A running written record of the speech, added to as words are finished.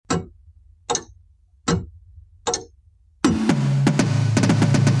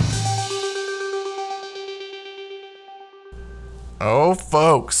Oh,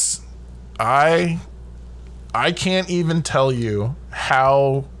 folks, I can't even tell you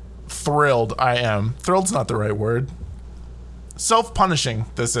how thrilled I am. Thrilled's not the right word. Self-punishing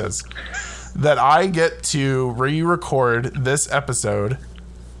this is. That I get to re-record this episode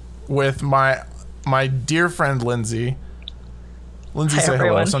with my dear friend Lindsay. Lindsay, Hi, say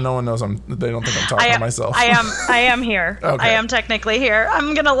everyone. hello, so no one knows they don't think I'm talking to myself. I am here. Okay. I am technically here.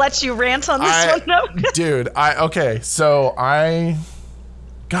 I'm gonna let you rant on this one though. Dude,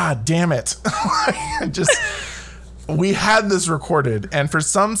 God damn it. We had this recorded, and for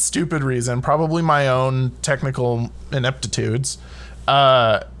some stupid reason, probably my own technical ineptitudes,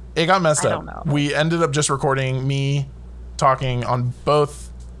 it got messed up. don't know. We ended up just recording me talking on both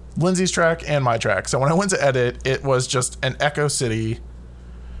Lindsay's track and my track. So when I went to edit, it was just an Echo City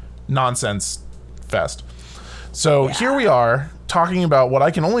nonsense fest. So here we are talking about what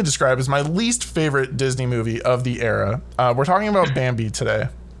I can only describe as my least favorite Disney movie of the era. We're talking about Bambi today.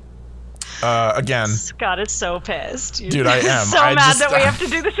 Again, Scott is so pissed. Dude, I am. So mad that we have to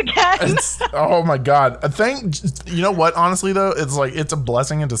do this again. Oh my God. You know what? Honestly though, it's a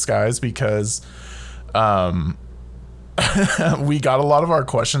blessing in disguise because, we got a lot of our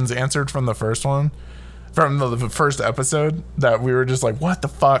questions answered from the first one, from the first episode, that we were just like, what the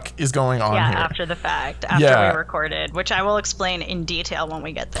fuck is going on here? After the fact, after we recorded, which I will explain in detail when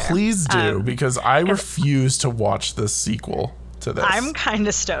we get there. Please do, because I refuse to watch the sequel to this. I'm kind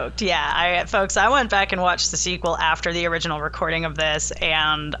of stoked. Yeah, folks, I went back and watched the sequel after the original recording of this,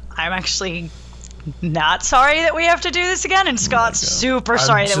 and I'm actually not sorry that we have to do this again, and Scott's super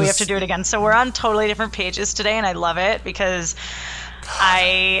sorry that we have to do it again. So we're on totally different pages today, and I love it because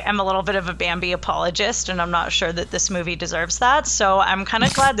I am a little bit of a Bambi apologist, and I'm not sure that this movie deserves that. So I'm kind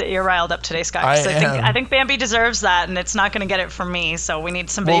of glad that you're riled up today, Scott. I think Bambi deserves that, and it's not going to get it from me. So we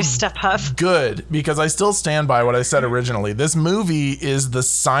need somebody to step up. Good, because I still stand by what I said originally. This movie is the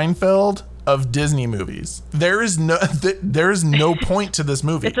Seinfeld of Disney movies. There is no point to this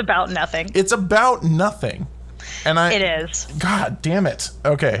movie. It's about nothing. And it is. God damn it.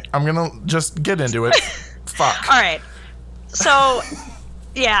 Okay, I'm gonna just get into it. Fuck. All right. So,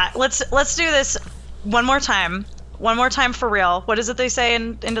 yeah, let's do this one more time. One more time for real. What is it they say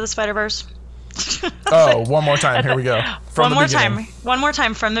in Into the Spider-Verse? One more time. Here we go. One more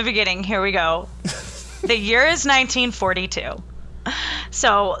time from the beginning. Here we go. The year is 1942.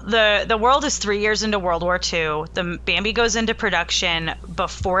 So the world is 3 years into World War II. The Bambi goes into production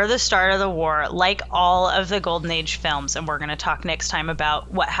before the start of the war, like all of the Golden Age films. And we're going to talk next time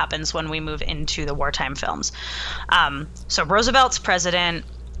about what happens when we move into the wartime films. So Roosevelt's president.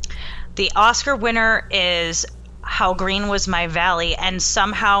 The Oscar winner is How Green Was My Valley, and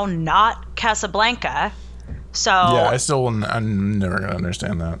somehow not Casablanca. So yeah, I'm never going to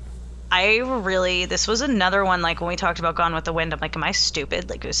understand that. This was another one, like when we talked about Gone with the Wind, I'm like, am I stupid?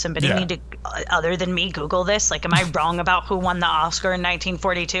 Like, does somebody need to, other than me, Google this? Like, am I wrong about who won the Oscar in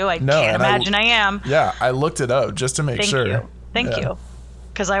 1942? I can't imagine I am. Yeah, I looked it up just to make sure. Thank you.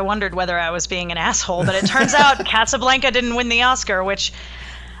 Because I wondered whether I was being an asshole, but it turns out Casablanca didn't win the Oscar, which,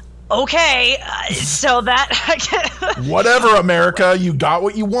 okay, so that... Whatever, America, you got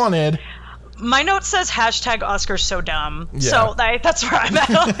what you wanted. My note says hashtag Oscar's so dumb. Yeah. So that's where I'm at.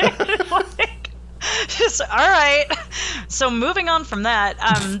 All right. So moving on from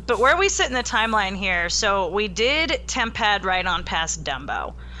that, but where we sit in the timeline here, so we did temp pad right on past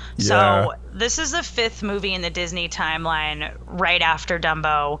Dumbo. Yeah. So this is the fifth movie in the Disney timeline right after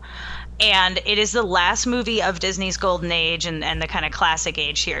Dumbo. And it is the last movie of Disney's golden age and the kind of classic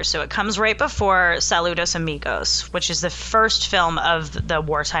age here. So it comes right before Saludos Amigos, which is the first film of the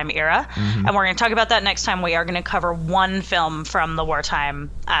wartime era. Mm-hmm. And we're going to talk about that next time. We are going to cover one film from the wartime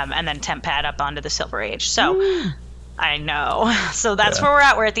and then temp pad up onto the Silver Age. So I know. So that's where we're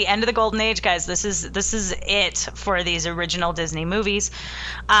at. We're at the end of the golden age, guys. This is it for these original Disney movies.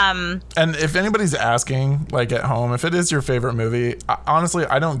 And if anybody's asking, like at home, if it is your favorite movie, honestly,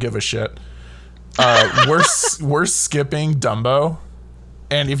 I don't give a shit. We're skipping Dumbo,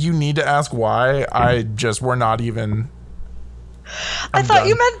 and if you need to ask why, we're not even. I thought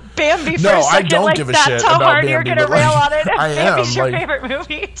you meant Bambi for a second. I don't give a shit that's how about hard Bambi, you're gonna rail on it. If I Bambi's am your favorite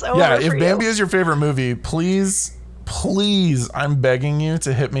movie, it's over yeah, for if Bambi is your favorite movie, please, I'm begging you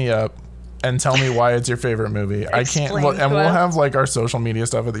to hit me up and tell me why it's your favorite movie. I can't, we'll have like our social media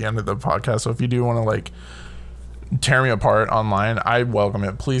stuff at the end of the podcast. So if you do want to like tear me apart online, I welcome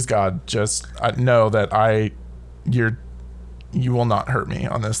it. Please, God, just know that you will not hurt me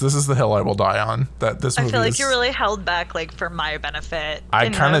on this. This is the hill I will die on. That this movie. I feel like you really held back, like, for my benefit. I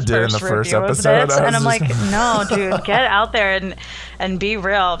kind of did in the first episode, and I'm like, no, dude, get out there and be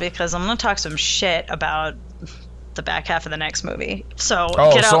real, because I'm gonna talk some shit about the back half of the next movie. So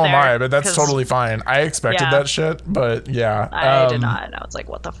get out so am I, but that's totally fine. I expected that shit, but yeah. I did not. I was like,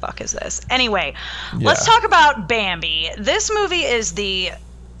 what the fuck is this? Anyway, let's talk about Bambi. This movie is the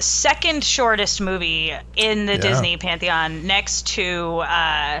second shortest movie in the Disney Pantheon, next to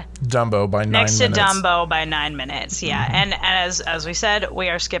Dumbo by 9 minutes. Next to Dumbo by 9 minutes, yeah. And as we said, we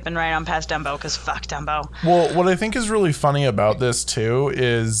are skipping right on past Dumbo because fuck Dumbo. Well, what I think is really funny about this too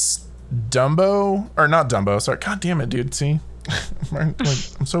is Dumbo, or not Dumbo, sorry. God damn it, dude. See? I'm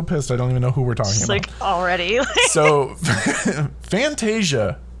so pissed I don't even know who we're talking about. Like already. So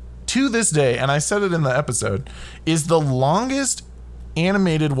Fantasia, to this day, and I said it in the episode, is the longest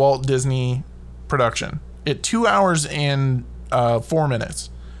animated Walt Disney production. 2 hours and 4 minutes.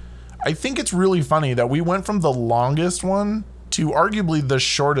 I think it's really funny that we went from the longest one to arguably the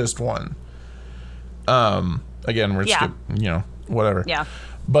shortest one. Again, we're whatever. Yeah.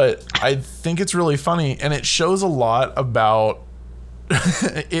 But I think it's really funny, and it shows a lot about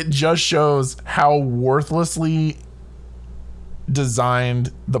it just shows how worthlessly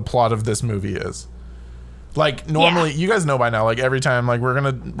designed the plot of this movie is. Like normally, you guys know by now, like every time, like we're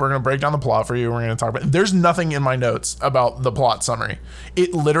gonna break down the plot for you. We're gonna talk about. There's nothing in my notes about the plot summary.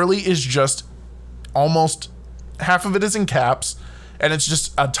 It literally is just almost half of it is in caps, and it's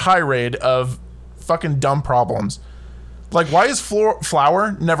just a tirade of fucking dumb problems. Like, why is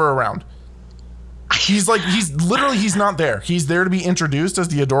Flower never around? He's not there. He's there to be introduced as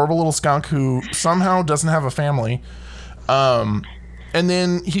the adorable little skunk who somehow doesn't have a family. And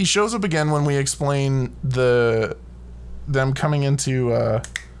then he shows up again when we explain them coming into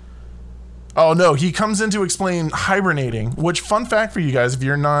he comes in to explain hibernating, which, fun fact for you guys, if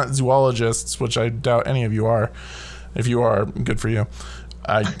you're not zoologists, which I doubt any of you are, if you are, good for you.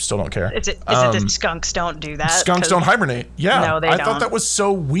 I still don't care. Is it that skunks don't do that? Skunks don't hibernate. Yeah. No, they don't. I thought that was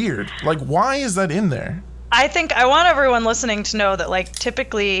so weird. Like, why is that in there? I think I want everyone listening to know that, like,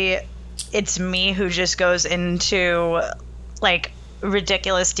 typically it's me who just goes into, like,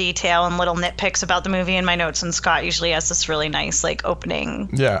 ridiculous detail and little nitpicks about the movie in my notes, and Scott usually has this really nice, like, opening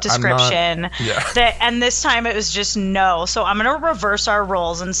description. And this time it was just no. So I'm going to reverse our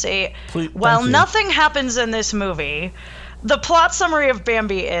roles and say, nothing happens in this movie. The plot summary of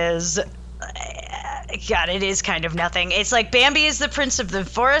Bambi is, God, it is kind of nothing. It's like Bambi is the prince of the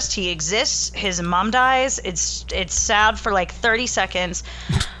forest. He exists. His mom dies. It's sad for like 30 seconds.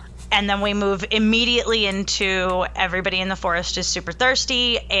 And then we move immediately into everybody in the forest is super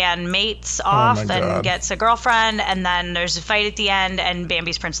thirsty and mates off and gets a girlfriend. And then there's a fight at the end and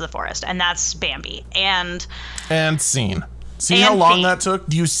Bambi's prince of the forest. And that's Bambi. And scene. See how long that took?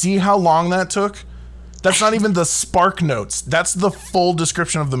 Do you see how long that took? That's not even the spark notes. That's the full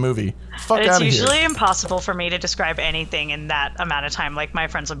description of the movie. Fuck out of here. It's usually impossible for me to describe anything in that amount of time. Like, my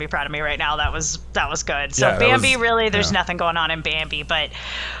friends would be proud of me right now. That was good. So Bambi, there's nothing going on in Bambi, but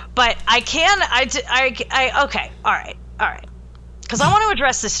okay, all right. Because I want to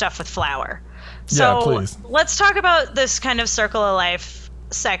address this stuff with Flower. So please. Let's talk about this kind of circle of life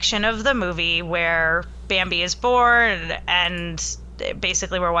section of the movie where Bambi is born and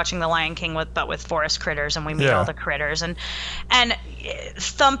basically we're watching The Lion King with forest critters, and we meet all the critters, and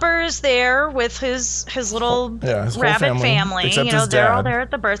Thumper's there with his little rabbit family. You know, they're all there at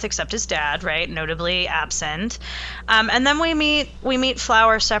the birth except his dad, right? Notably absent. And then we meet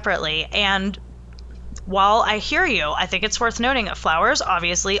Flower separately. And while I hear you, I think it's worth noting that Flower's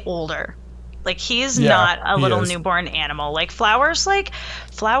obviously older. Like, he's not a little newborn animal. Like, Flower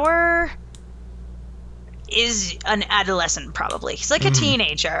is an adolescent, probably. He's like a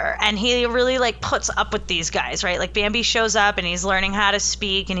teenager, and he really like puts up with these guys, right? Like, Bambi shows up and he's learning how to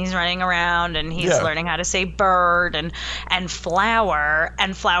speak and he's running around and he's learning how to say bird and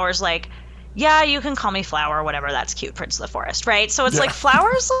Flower's like, yeah, you can call me Flower, whatever, that's cute, Prince of the Forest, right? So it's like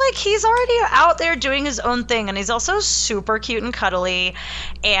Flower's like, he's already out there doing his own thing, and he's also super cute and cuddly,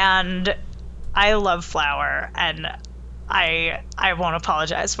 and I love Flower, and I won't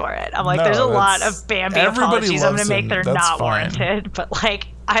apologize for it. I'm like, there's a lot of Bambi apologies I'm going to make that are not warranted. But, like,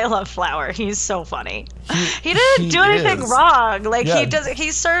 I love Flower. He's so funny. He didn't do anything wrong. Like,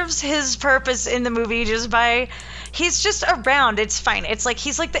 he serves his purpose in the movie just by, he's just around. It's fine. It's like,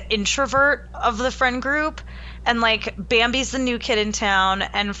 he's like the introvert of the friend group. And, like, Bambi's the new kid in town,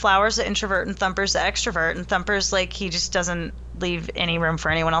 and Flower's the introvert, and Thumper's the extrovert. And Thumper's, like, he just doesn't leave any room for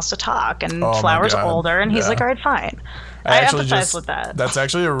anyone else to talk. And Flower's older, and he's like, all right, fine. I empathize with that. That's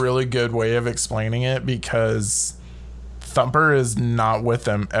actually a really good way of explaining it, because Thumper is not with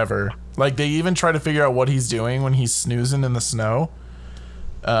them ever. Like, they even try to figure out what he's doing when he's snoozing in the snow.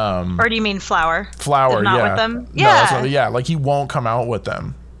 Or do you mean Flower? Flower, not with them? Yeah. No, like, he won't come out with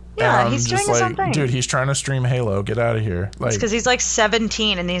them. Yeah, he's doing his own thing. Dude, he's trying to stream Halo. Get out of here. It's because he's like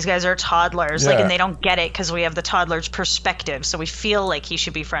 17 and these guys are toddlers. And they don't get it because we have the toddler's perspective. So we feel like he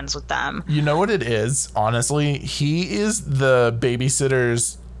should be friends with them. You know what it is? Honestly, he is the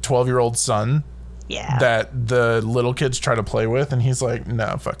babysitter's 12-year-old son. Yeah. That the little kids try to play with. And he's like,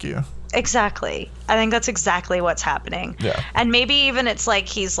 no, fuck you. Exactly. I think that's exactly what's happening. Yeah. And maybe even it's like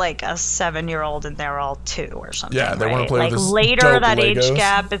he's like a 7-year-old and they're all 2 or something. Yeah, they want to play like with this later dope that Legos. age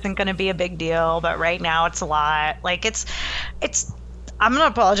gap isn't going to be a big deal, but right now it's a lot. Like it's I'm going to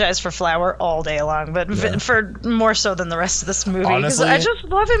apologize for Flower all day long, but for more so than the rest of this movie. Because I just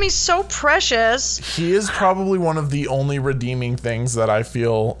love him. He's so precious. He is probably one of the only redeeming things that I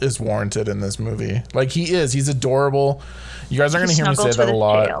feel is warranted in this movie. Like, he's adorable. You guys are going to hear me say that a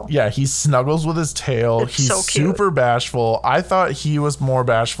lot. Tail. Yeah, he snuggles with his tail. He's so super bashful. I thought he was more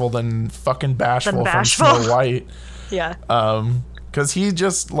bashful than fucking bashful from Snow White. Yeah. Because he's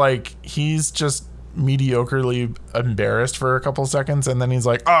just mediocrely embarrassed for a couple seconds, and then he's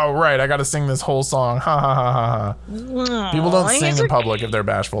like, oh, right, I got to sing this whole song. Ha, ha, ha, ha, ha. People don't sing in public if they're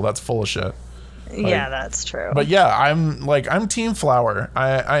bashful. That's full of shit. Yeah, that's true. But yeah, I'm Team Flower.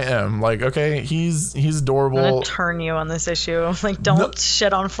 I am. Like, okay, he's adorable. I'm gonna turn you on this issue. Like, don't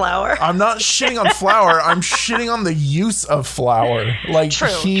shit on Flower. I'm not shitting on Flower. I'm shitting on the use of Flower. Like,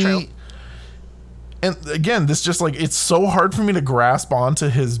 true. And again, this just like, it's so hard for me to grasp onto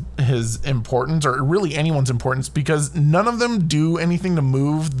his importance, or really anyone's importance, because none of them do anything to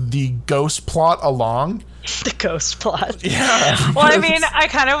move the ghost plot along. The ghost plot. Yeah. Well, I mean, I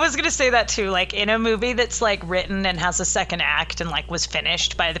kind of was going to say that too. Like, in a movie that's like written and has a second act and like was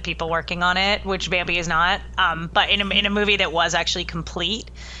finished by the people working on it, which Bambi is not. But in a movie that was actually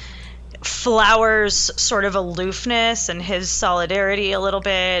complete, Flower's sort of aloofness and his solidarity a little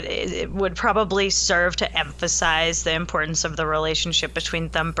bit, it would probably serve to emphasize the importance of the relationship between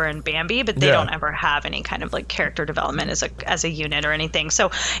Thumper and Bambi, but they don't ever have any kind of like character development as a unit or anything. So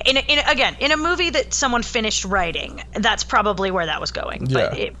in a movie that someone finished writing, that's probably where that was going.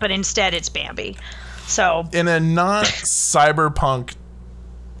 Yeah. But instead it's Bambi. So in a not cyberpunk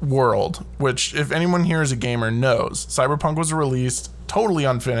world, which if anyone here is a gamer knows, Cyberpunk was released totally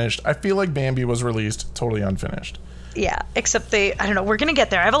unfinished. I feel like Bambi was released totally unfinished. Yeah, except I don't know, we're going to get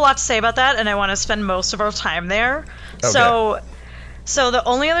there. I have a lot to say about that, and I want to spend most of our time there. Okay. So the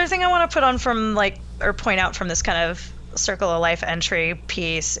only other thing I want to put on from point out from this kind of Circle of Life entry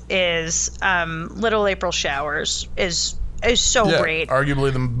piece is Little April Showers is so great.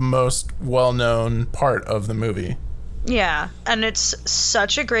 Arguably the most well-known part of the movie. Yeah, and it's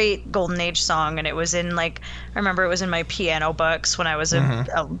such a great Golden Age song, and it was in I remember it was in my piano books when I was a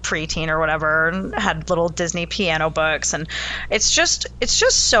preteen or whatever, and had little Disney piano books, and it's just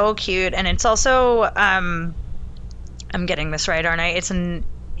so cute, and it's also I'm getting this right, aren't I?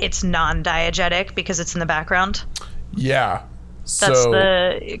 It's non-diegetic because it's in the background. Yeah. That's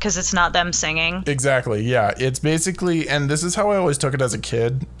because it's not them singing. Exactly. Yeah, it's basically, and this is how I always took it as a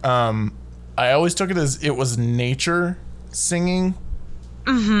kid. I always took it as it was nature singing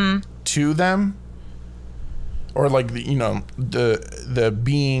to them, or like the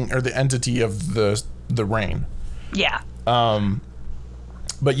being or the entity of the rain. Yeah.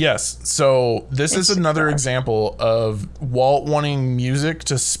 But yes, so this is another example of Walt wanting music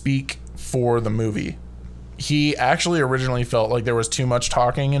to speak for the movie. He actually originally felt like there was too much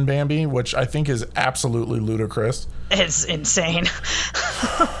talking in Bambi, which I think is absolutely ludicrous. It's insane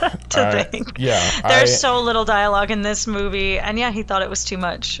to think. Yeah. There's so little dialogue in this movie, and he thought it was too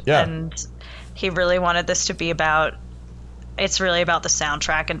much. Yeah. And he really wanted this to be it's really about the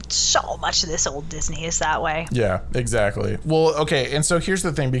soundtrack, and so much of this old Disney is that way. Yeah, exactly. Well, okay, and so here's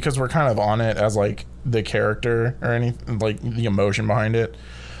the thing, because we're kind of on it as like the character or anything, like the emotion behind it.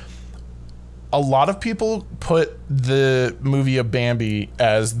 A lot of people put the movie of Bambi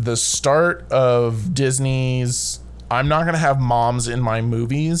as the start of Disney's I'm not going to have moms in my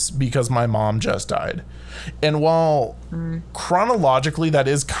movies because my mom just died. And while chronologically that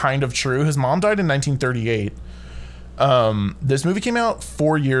is kind of true, his mom died in 1938. This movie came out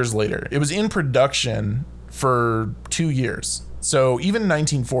 4 years later. It was in production for 2 years. So even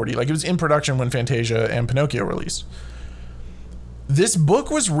 1940, like it was in production when Fantasia and Pinocchio released. This book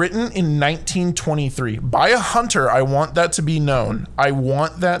was written in 1923 by a hunter. I want that to be known. I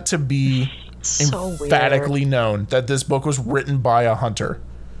want that to be so emphatically known that this book was written by a hunter.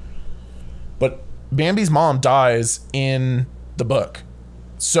 But Bambi's mom dies in the book.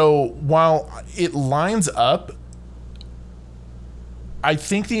 So while it lines up, I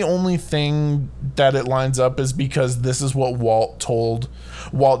think the only thing that it lines up is because this is what Walt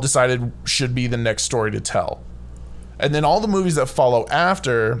decided should be the next story to tell. And then all the movies that follow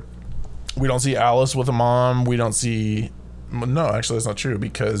after We don't see Alice with a mom. We don't see... No, actually, that's not true,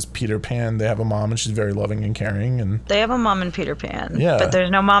 because Peter Pan, they have a mom, and she's very loving and caring. And they have a mom in Peter Pan. Yeah. But there's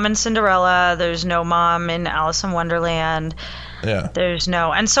no mom in Cinderella. There's no mom in Alice in Wonderland. Yeah. There's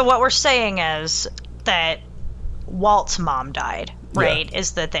no... And so what we're saying is that Walt's mom died, right,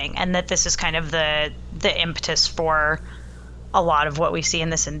 is the thing. And that this is kind of the impetus for a lot of what we see in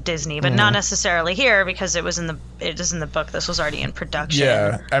this in Disney, but not necessarily here, because it is in the book. This was already in production.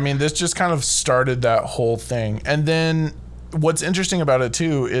 Yeah. I mean, this just kind of started that whole thing. And then what's interesting about it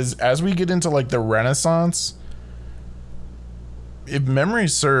too is as we get into like the Renaissance, if memory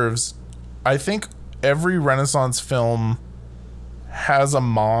serves, I think every Renaissance film has a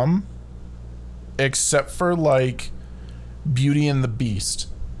mom except for like Beauty and the Beast.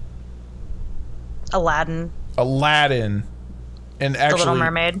 Aladdin. And actually, The Little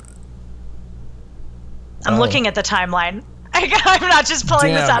Mermaid. I'm looking at the timeline. I'm not just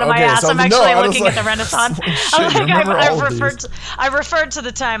pulling this out of my ass. I'm actually looking at the Renaissance. I referred to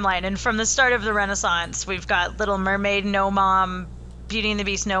the timeline, and from the start of the Renaissance, we've got Little Mermaid, no mom, Beauty and the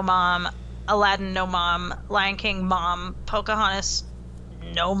Beast, no mom, Aladdin, no mom, Lion King, mom, Pocahontas,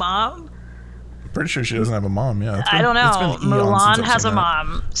 no mom. Pretty sure she doesn't have a mom. Yeah, I don't know. Mulan has a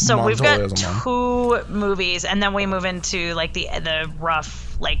mom. So Mulan we've got two movies, and then we move into like the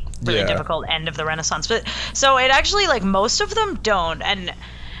rough, like really difficult end of the Renaissance. But so it actually, like, most of them don't, and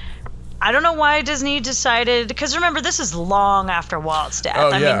I don't know why Disney decided, because remember, this is long after Walt's death.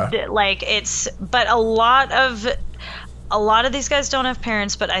 I mean, like, but a lot of these guys don't have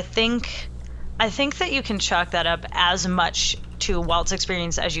parents, but I think that you can chalk that up as much to Walt's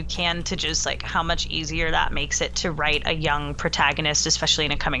experience as you can to just like how much easier that makes it to write a young protagonist, especially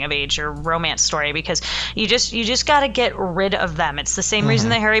in a coming of age or romance story, because you just got to get rid of them. It's the same reason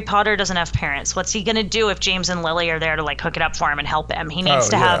that Harry Potter doesn't have parents. What's he gonna do if James and Lily are there to like hook it up for him and help him? He needs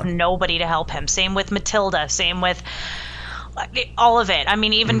to have nobody to help him. Same with Matilda, same with all of it. I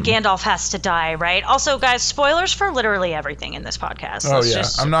mean, even Gandalf has to die, right? Also, guys, spoilers for literally everything in this podcast.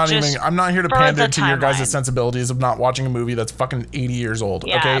 I'm not here to pander to your guys' sensibilities of not watching a movie that's fucking 80 years old.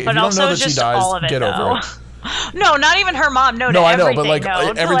 Yeah, okay, but if you don't know that she dies, get over it. No, not even her mom. No, I know, but like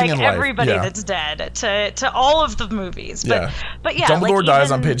everything in life. Everybody that's dead, to all of the movies. But yeah, Dumbledore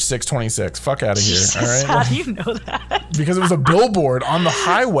dies on page 626. Fuck out of here. All right. How do you know that? Because it was a billboard on the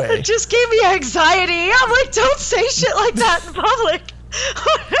highway. It just gave me anxiety. I'm like, don't say shit like that in public.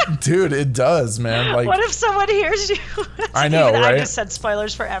 Dude, it does, man. Like, what if someone hears you? I know, right? I just said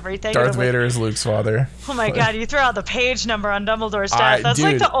spoilers for everything. Darth Vader is Luke's father. Oh my god, you threw out the page number on Dumbledore's death. That's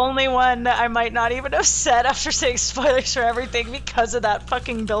like the only one that I might not even have said after saying spoilers for everything because of that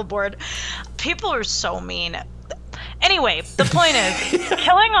fucking billboard. People are so mean. Anyway, the point is,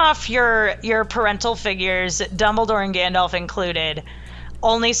 killing off your parental figures, Dumbledore and Gandalf included,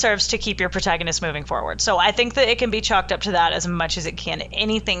 only serves to keep your protagonist moving forward. So I think that it can be chalked up to that as much as it can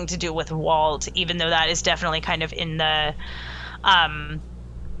anything to do with Walt, even though that is definitely kind of in the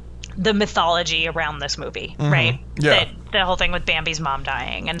mythology around this movie, right? Yeah. The whole thing with Bambi's mom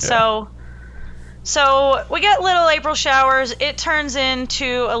dying. And so we get Little April showers. It turns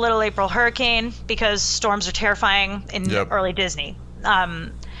into a Little April hurricane because storms are terrifying in early Disney.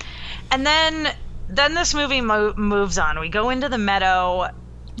 And then this movie moves on. We go into the meadow.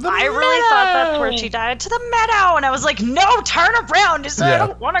 I really thought that's where she died. To the meadow. And I was like, no, turn around. I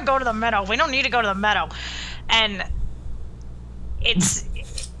don't want to go to the meadow. We don't need to go to the meadow. And it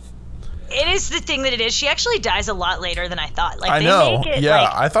is the thing that it is. She actually dies a lot later than I thought. Like, I know.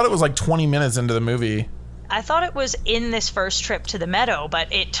 I thought it was like 20 minutes into the movie. I thought it was in this first trip to the meadow,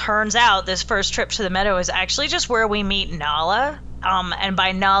 but it turns out this first trip to the meadow is actually just where we meet Nala. And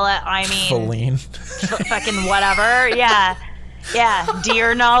by Nala, I mean Feline. Fucking whatever. Yeah,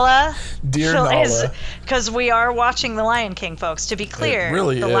 dear Nala. Dear Nala. Because we are watching The Lion King, folks. To be clear, it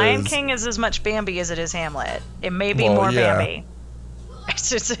really The Lion King is as much Bambi as it is Hamlet. It may be more Bambi. It's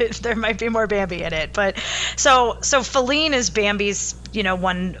just, there might be more Bambi in it, but so Feline is Bambi's,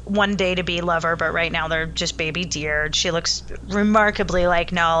 one day to be lover, but right now they're just baby deer. She looks remarkably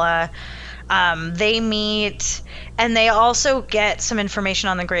like Nala. They meet, and they also get some information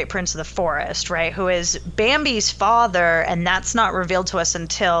on the Great Prince of the Forest, right, who is Bambi's father, and that's not revealed to us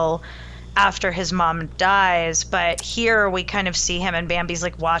until after his mom dies. But here we kind of see him, and Bambi's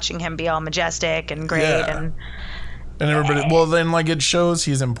like watching him be all majestic and great, and everybody, well, then, like, it shows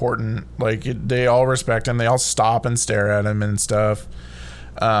he's important. Like, they all respect him. They all stop and stare at him and stuff.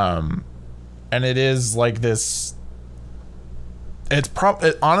 And it is like this. It's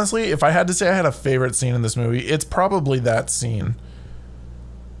honestly, if I had to say I had a favorite scene in this movie, it's probably that scene.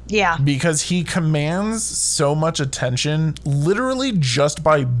 Yeah. Because he commands so much attention literally just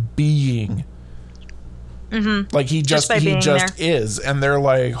by being. Mm-hmm. Like he just is. And they're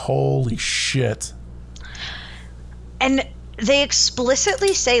like, holy shit. And they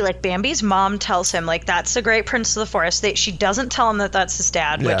explicitly say, like, Bambi's mom tells him, like, that's the great prince of the forest. She doesn't tell him that that's his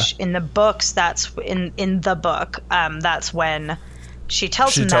dad, which in the books, that's in the book, that's when she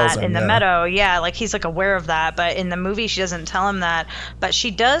tells him that in the meadow. Yeah, like, he's, like, aware of that. But in the movie, she doesn't tell him that. But she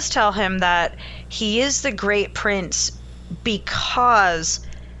does tell him that he is the great prince because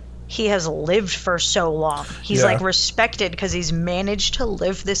he has lived for so long. He's like respected because he's managed to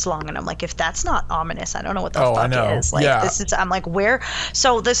live this long. And I'm like, if that's not ominous, I don't know what the fuck it is. Like this is, I'm like, where?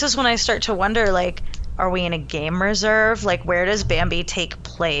 So this is when I start to wonder, like, are we in a game reserve? Like, where does Bambi take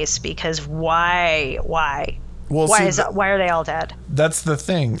place? Because why? Well, why are they all dead? That's the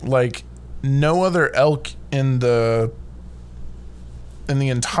thing. Like, no other elk in the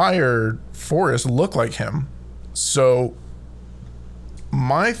entire forest look like him. So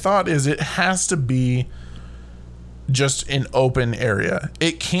my thought is it has to be just an open area.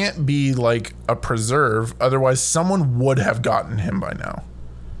 It can't be like a preserve. Otherwise, someone would have gotten him by now.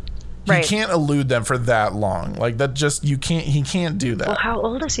 He can't elude them for that long. Like, that just, he can't do that. Well, how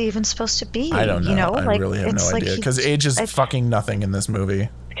old is he even supposed to be? I don't know. You know? I really have no idea. Because age is fucking nothing in this movie.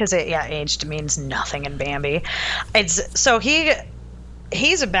 Because age means nothing in Bambi.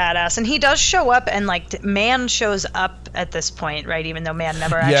 He's a badass, and he does show up, and like Man shows up at this point, right? Even though Man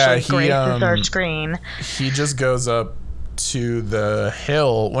never actually graces our screen. He just goes up to the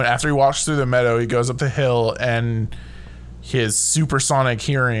hill after he walks through the meadow. He goes up the hill, and his supersonic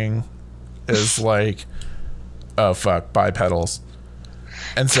hearing is like, oh fuck, bipedals.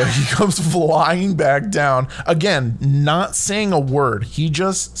 And so he comes flying back down again, not saying a word. He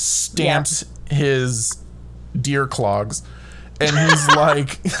just stamps his deer clogs. And he's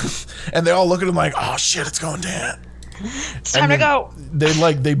like, and they all look at him like, oh shit, it's going down. It's time to go.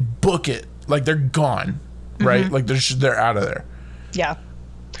 They book it. Like, they're gone, right? Like, they're out of there. Yeah.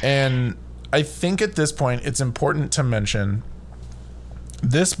 And I think at this point, it's important to mention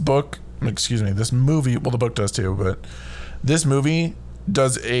this movie, well, the book does too, but this movie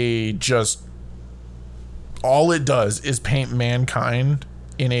does all it does is paint mankind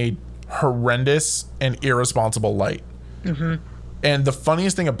in a horrendous and irresponsible light. Mm-hmm. And the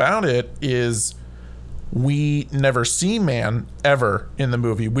funniest thing about it is we never see Man ever in the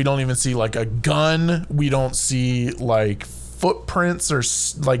movie. We don't even see like a gun. We don't see like footprints or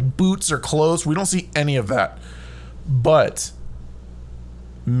like boots or clothes. We don't see any of that. But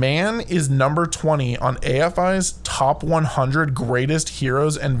Man is number 20 on AFI's top 100 greatest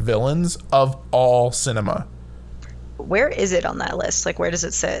heroes and villains of all cinema. Where is it on that list? Like, where does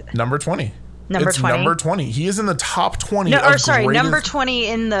it sit? Number 20. Number 20? Number 20. He is in the top 20. Number 20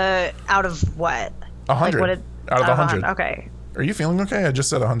 in the, out of what? 100. Like out of 100. Okay. Are you feeling okay? I just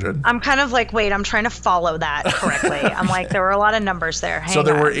said 100. I'm kind of like, wait, I'm trying to follow that correctly. I'm like, there were a lot of numbers there. So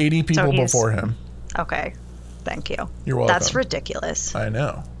there were 80 people before him. Okay. Thank you. You're welcome. That's ridiculous. I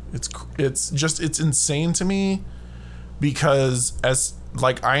know. It's insane to me because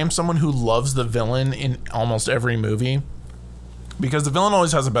I am someone who loves the villain in almost every movie because the villain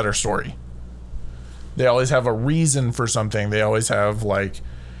always has a better story. They always have a reason for something. They always have like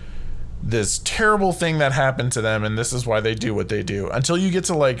this terrible thing that happened to them, and this is why they do what they do. Until you get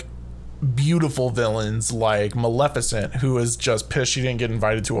to like beautiful villains like Maleficent, who is just pissed she didn't get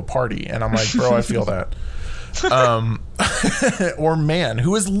invited to a party, and I'm like, bro, I feel that. Or Man,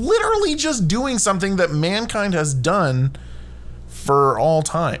 who is literally just doing something that mankind has done for all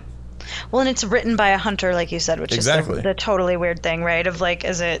time. Well, and it's written by a hunter, like you said, which is the totally weird thing, right? Of like,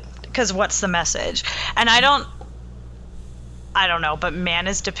 is it, because what's the message? And I don't know, but Man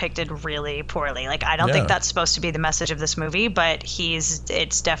is depicted really poorly. Like, I don't think that's supposed to be the message of this movie, but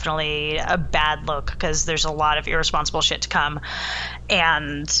it's definitely a bad look because there's a lot of irresponsible shit to come.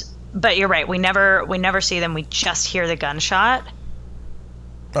 But you're right. We never see them. We just hear the gunshot.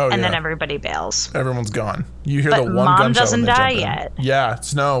 And then everybody bails. Everyone's gone. You hear the one gunshot. Mom doesn't die yet. Yeah,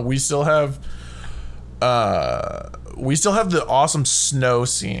 Snow. We still have the awesome snow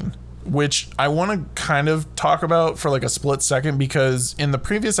scene, which I want to kind of talk about for like a split second, because in the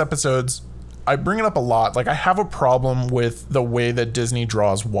previous episodes, I bring it up a lot. Like, I have a problem with the way that Disney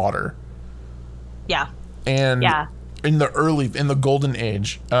draws water. Yeah. And in the golden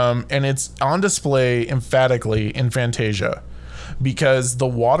age, and it's on display emphatically in Fantasia, because the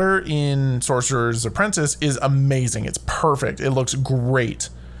water in Sorcerer's Apprentice is amazing. It's perfect. It looks great.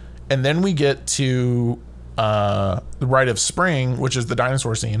 And then we get to the Rite of Spring, which is the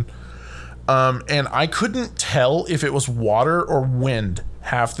dinosaur scene. And I couldn't tell if it was water or wind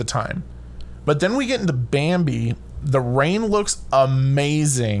half the time. But then we get into Bambi. The rain looks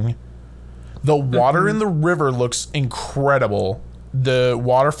amazing. The water in the river looks incredible. The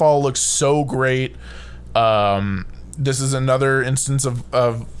waterfall looks so great. This is another instance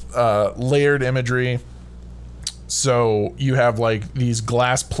of layered imagery. So you have like these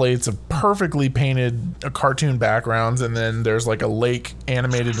glass plates of perfectly painted cartoon backgrounds, and then there's like a lake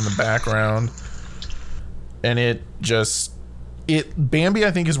animated in the background. And Bambi,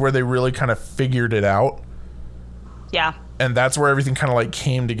 I think, is where they really kind of figured it out. Yeah. And that's where everything kind of like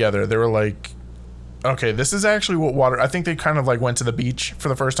came together. They were like, okay, this is actually what water... I think they kind of like went to the beach for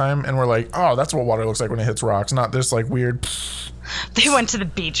the first time and were like, oh, that's what water looks like when it hits rocks, not this like weird... They went to the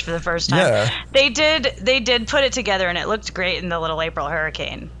beach for the first time. Yeah. They did put it together, and it looked great in the Little April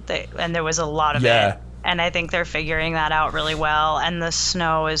Hurricane. And there was a lot of it. And I think they're figuring that out really well. And the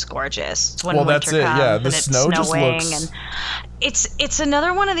snow is gorgeous. It's when that's it. Yeah, the snow just looks... And it's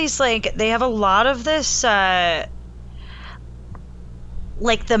another one of these, like, they have a lot of this...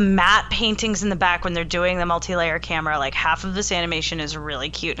 like the matte paintings in the back when they're doing the multi-layer camera, like half of this animation is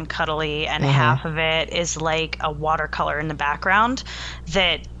really cute and cuddly, and half of it is like a watercolor in the background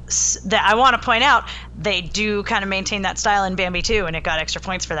that I want to point out, they do kind of maintain that style in Bambi too, and it got extra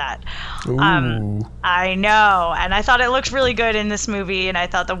points for that. Ooh. I know, and I thought it looked really good in this movie, and I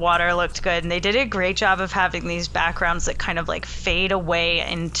thought the water looked good, and they did a great job of having these backgrounds that kind of like fade away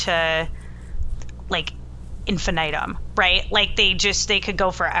into like infinitum, right? Like they could go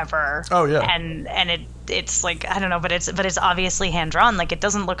forever. Oh yeah. And it's like, I don't know, but it's obviously hand drawn. Like it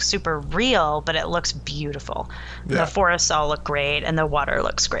doesn't look super real, but it looks beautiful. Yeah. The forests all look great, and the water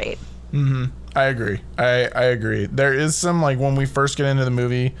looks great. I agree. I agree. There is some, like, when we first get into the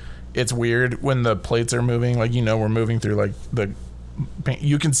movie, it's weird when the plates are moving. Like, we're moving through like the paint.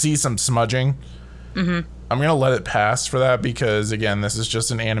 You can see some smudging. I'm going to let it pass for that because, again, this is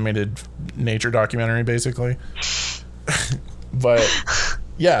just an animated nature documentary, basically. But,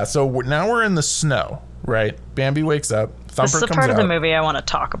 yeah, so now we're in the snow, right? Bambi wakes up. Thumper comes out. This is the part of the movie I want to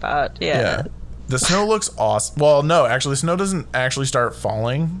talk about. Yeah. The snow looks awesome. Well, no, actually, snow doesn't actually start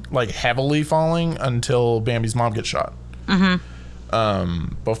falling, like heavily falling, until Bambi's mom gets shot.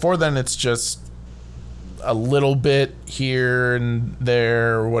 Before then, it's just a little bit here and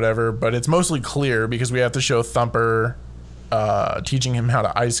there or whatever, but it's mostly clear because we have to show Thumper teaching him how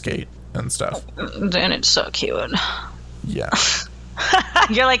to ice skate and stuff. And it's so cute. Yeah.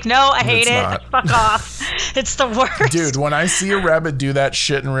 You're like, no, I hate it. Not. Fuck off. It's the worst. Dude, when I see a rabbit do that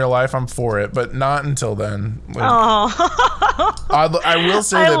shit in real life, I'm for it, but not until then. Like, I will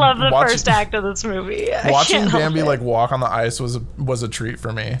say that I love the first act of this movie. Watching Bambi like walk on the ice was a treat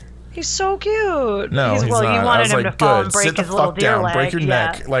for me. He's so cute. No, he's not. You wanted him to fall and break his little deer leg. Break your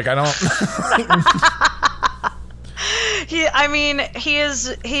neck. Like, I don't...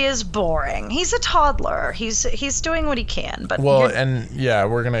 He is boring. He's a toddler. He's doing what he can. But we're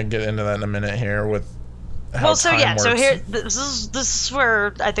gonna get into that in a minute here with how time works. So here, this is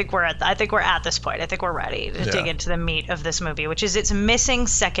where I think we're at this point. I think we're ready to dig into the meat of this movie, which is its missing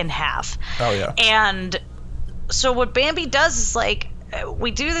second half. Oh yeah. And so what Bambi does is, like,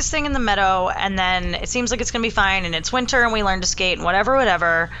 we do this thing in the meadow, and then it seems like it's going to be fine, and it's winter, and we learn to skate, and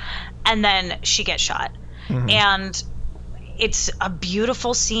whatever, and then she gets shot. And it's a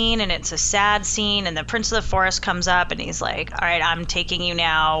beautiful scene, and it's a sad scene, and the Prince of the Forest comes up, and he's like, all right, I'm taking you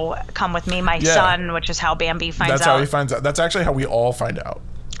now. Come with me, my son, which is how Bambi finds out. That's how he finds out. That's actually how we all find out.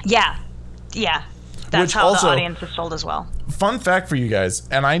 Yeah. That's how the audience is told as well. Fun fact for you guys,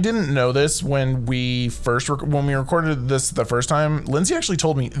 and I didn't know this when we recorded this the first time. Lindsay actually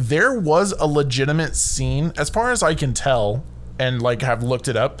told me there was a legitimate scene, as far as I can tell, and like have looked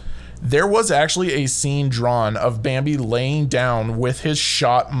it up. There was actually a scene drawn of Bambi laying down with his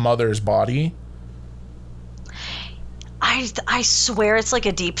shot mother's body. I swear it's like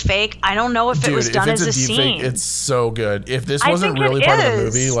a deep fake. I don't know if it was done as a scene. Fake, it's so good. If this wasn't really part of the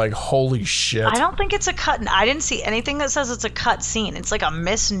movie, like, holy shit. I don't think it's a cut. I didn't see anything that says it's a cut scene. It's like a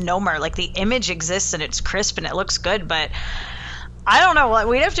misnomer. Like, the image exists and it's crisp and it looks good, but I don't know.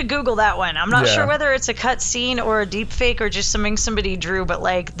 We'd have to Google that one. I'm not sure whether it's a cut scene or a deep fake or just something somebody drew, but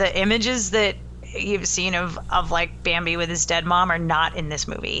like the images that you've seen of like Bambi with his dead mom are not in this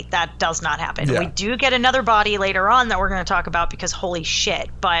movie. That does not happen. We do get another body later on that we're going to talk about because holy shit,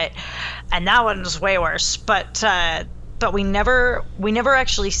 and that one's way worse, but we never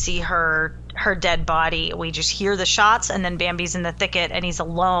actually see her dead body. We just hear the shots, and then Bambi's in the thicket and he's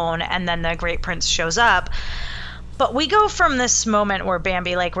alone, and then the Great Prince shows up. But we go from this moment where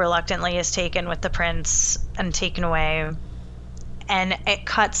Bambi like reluctantly is taken with the prince and taken away, and it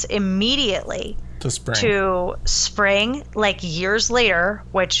cuts immediately to spring, like years later,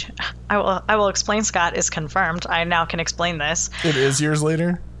 which I will explain, Scott, is confirmed. I now can explain this. It is years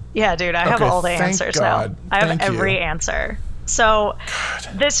later? Yeah, dude, I have all the answers now. I have every answer. So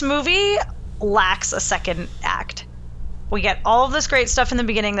this movie lacks a second act. We get all of this great stuff in the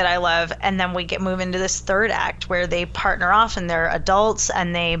beginning that I love, and then we move into this third act where they partner off and they're adults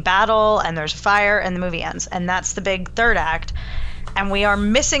and they battle and there's fire and the movie ends. And that's the big third act. And we are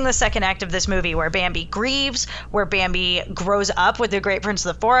missing the second act of this movie where Bambi grieves, where Bambi grows up with the Great Prince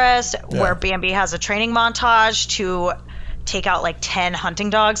of the Forest, where Bambi has a training montage to take out like 10 hunting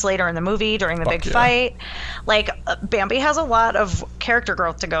dogs later in the movie during the big fight. Like Bambi has a lot of character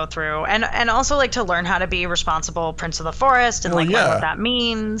growth to go through, and also like to learn how to be responsible Prince of the Forest and learn what that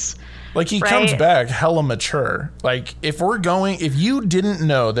means. Like he comes back hella mature. Like if you didn't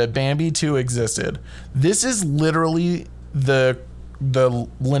know that Bambi 2 existed, this is literally the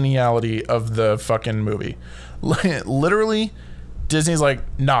lineality of the fucking movie. Literally, Disney's like,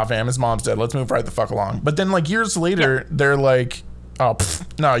 nah, fam, his mom's dead. Let's move right the fuck along. But then, like, years later, they're like, oh,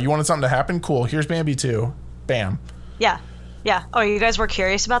 no, you wanted something to happen? Cool. Here's Bambi 2. Bam. Yeah. Yeah. Oh, you guys were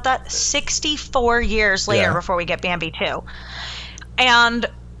curious about that? 64 years later before we get Bambi 2. And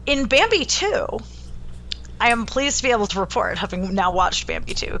in Bambi 2, I am pleased to be able to report, having now watched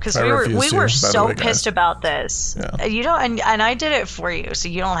Bambi 2, because we were so pissed about this. Yeah. You don't, and I did it for you, so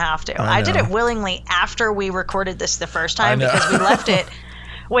you don't have to. I did it willingly after we recorded this the first time because we left it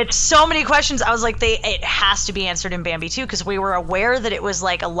with so many questions. I was like, it has to be answered in Bambi 2, because we were aware that it was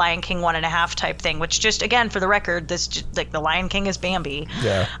like a Lion King 1.5 type thing, which just, again, for the record, this like the Lion King is Bambi.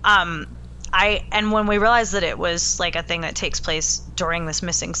 Yeah. And when we realized that it was like a thing that takes place during this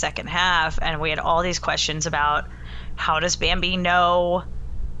missing second half, and we had all these questions about how does Bambi know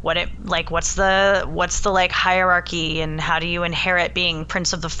what's the like hierarchy, and how do you inherit being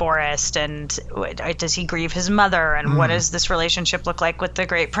Prince of the Forest, and does he grieve his mother, and what does this relationship look like with the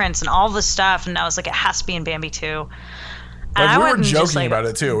Great Prince, and all this stuff. And I was like, it has to be in Bambi 2. Like, we were joking about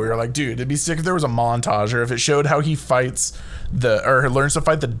it too. We were like, dude, it'd be sick if there was a montage, or if it showed how he fights or learns to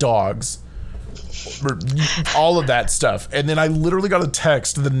fight the dogs. All of that stuff. And then I literally got a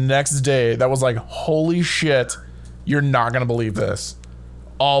text the next day that was like, holy shit, you're not gonna believe this.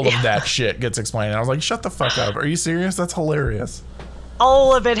 All of that shit gets explained. And I was like, shut the fuck up. Are you serious? That's hilarious.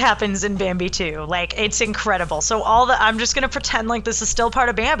 All of it happens in Bambi 2. Like, it's incredible. So I'm just gonna pretend like this is still part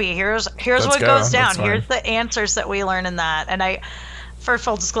of Bambi. Here's what goes down. Here's the answers that we learn in that. And for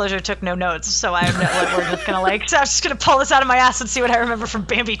full disclosure, took no notes, so we're just gonna so I'm just gonna pull this out of my ass and see what I remember from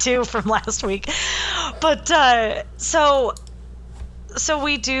Bambi 2 from last week. But so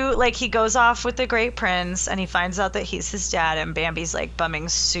we do, like, he goes off with the Great Prince and he finds out that he's his dad, and Bambi's like bumming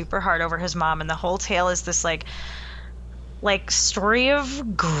super hard over his mom, and the whole tale is this like story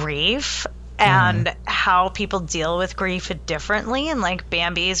of grief and how people deal with grief differently. And like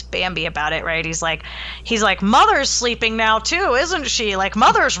Bambi's Bambi about it, right? He's like, mother's sleeping now too, isn't she? Like,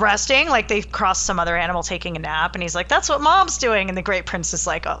 mother's resting. Like, they crossed some other animal taking a nap, and he's like, that's what mom's doing. And the Great Prince is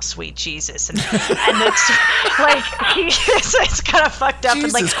like, oh, sweet Jesus. And it's like, it's kind of fucked up.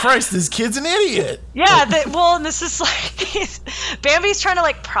 Jesus and like, Christ, this kid's an idiot. Yeah, and this is like, Bambi's trying to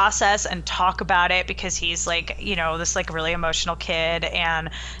like process and talk about it, because he's like, this like really emotional kid,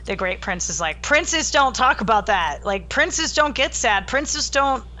 and the Great Prince is like, princes don't talk about that. Like, princes don't get sad. Princes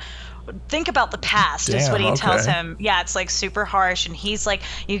don't think about the past. Is what he tells him. Yeah, it's like super harsh, and he's like,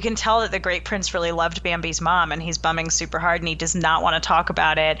 you can tell that the Great Prince really loved Bambi's mom, and he's bumming super hard, and he does not want to talk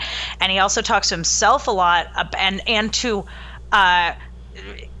about it. And he also talks to himself a lot, and to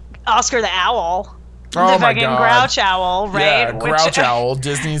Oscar the Owl. Oh, the my fucking God. Grouch Owl, right? Yeah, Grouch Owl,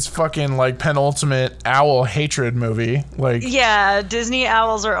 Disney's fucking like penultimate owl hatred movie. Like, yeah, Disney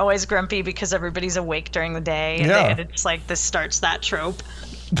owls are always grumpy because everybody's awake during the day, and it's like this starts that trope.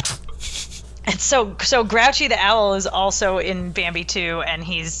 And so Grouchy the Owl is also in Bambi 2, and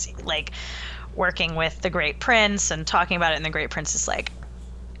he's like working with the Great Prince and talking about it, and the Great Prince is like,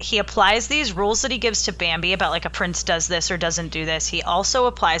 he applies these rules that he gives to Bambi about like a prince does this or doesn't do this. He also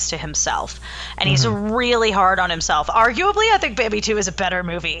applies to himself, and he's really hard on himself. Arguably, I think Bambi 2 is a better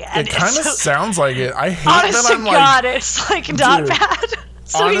movie. And it kind of sounds like it. I hate honest that I'm to God, like, it's like not bad.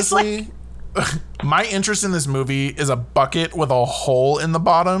 So honestly, my interest in this movie is a bucket with a hole in the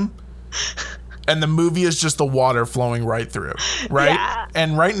bottom. And the movie is just the water flowing right through, right? Yeah.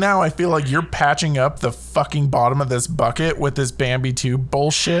 And right now I feel like you're patching up the fucking bottom of this bucket with this Bambi 2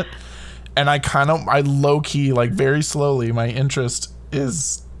 bullshit. And I low-key, like very slowly, my interest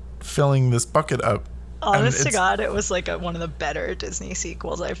is filling this bucket up. Honest to God, it was like one of the better Disney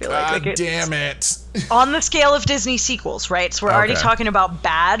sequels, I feel like. God damn it. On the scale of Disney sequels, right? So we're already talking about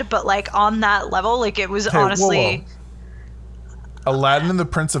bad, but like on that level, like it was honestly... Whoa. Aladdin and the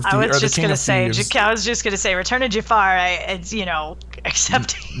Prince of Thieves, or the King of Thieves. I was just going to say Return of Jafar, it's,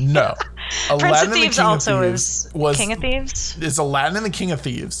 accepting. No. Prince of Thieves also was King of Thieves? It's Aladdin and the King of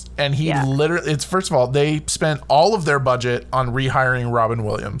Thieves. And he literally, first of all, they spent all of their budget on rehiring Robin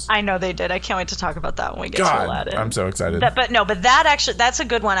Williams. I know they did. I can't wait to talk about that when we get to Aladdin. I'm so excited. But that actually, that's a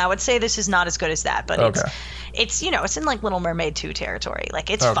good one. I would say this is not as good as that, but it's it's in like Little Mermaid 2 territory. Like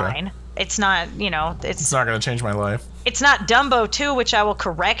it's fine. It's not, it's not going to change my life. It's not Dumbo 2, which I will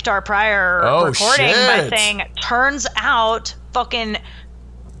correct our prior recording by saying, turns out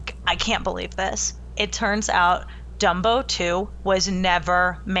I can't believe this. It turns out Dumbo 2 was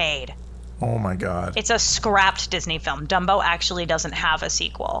never made. Oh my God. It's a scrapped Disney film. Dumbo actually doesn't have a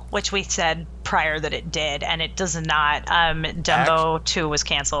sequel, which we said prior that it did, and it does not. Dumbo 2 was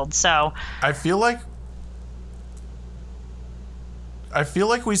canceled, so. I feel like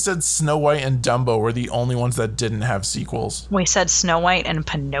we said Snow White and Dumbo were the only ones that didn't have sequels. We said Snow White and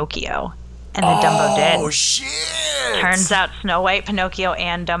Pinocchio, and then Dumbo did. Oh, shit! Turns out Snow White, Pinocchio,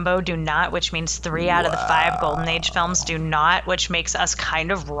 and Dumbo do not, which means 3 out of the 5 Golden Age films do not, which makes us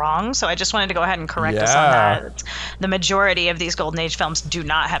kind of wrong. So I just wanted to go ahead and correct us on that. The majority of these Golden Age films do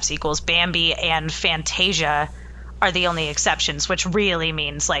not have sequels. Bambi and Fantasia are the only exceptions, which really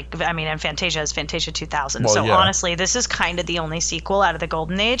means and Fantasia is Fantasia 2000. Honestly, this is kind of the only sequel out of the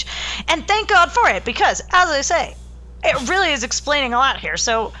Golden Age. And thank God for it, because as I say, it really is explaining a lot here.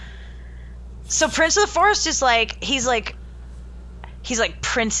 So Prince of the Forest is he's like,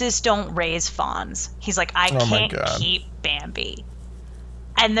 princes don't raise fawns. He's like, I can't keep Bambi.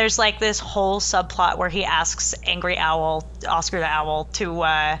 And there's like this whole subplot where he asks Angry Owl, Oscar the Owl,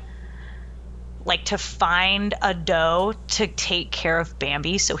 to find a doe to take care of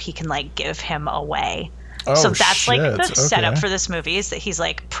Bambi so he can give him away. So that's the setup for this movie, is that he's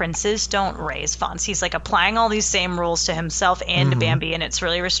like, princes don't raise fawns. He's like applying all these same rules to himself and to Bambi, and it's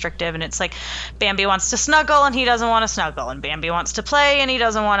really restrictive. And it's like, Bambi wants to snuggle and he doesn't want to snuggle, and Bambi wants to play and he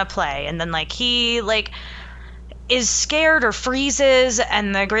doesn't want to play. And then he is scared or freezes,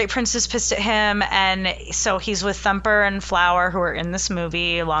 and the Great Prince is pissed at him, and so he's with Thumper and Flower, who are in this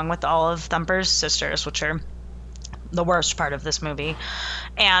movie, along with all of Thumper's sisters, which are the worst part of this movie.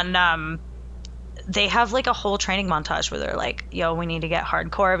 And they have a whole training montage where they're like, yo, we need to get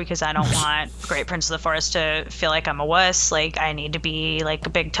hardcore because I don't want Great Prince of the Forest to feel like I'm a wuss. I need to be a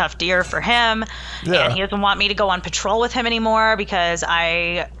big tough deer for him. Yeah. And he doesn't want me to go on patrol with him anymore because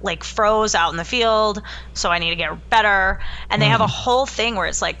I froze out in the field, so I need to get better. And they have a whole thing where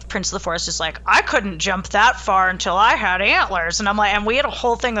it's Prince of the Forest is like, I couldn't jump that far until I had antlers. And I'm like, and we had a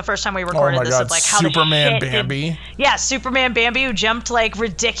whole thing the first time we recorded this of how Superman Bambi. Superman Bambi, who jumped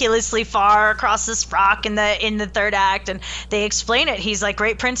ridiculously far across this rock in the third act, and they explain it. He's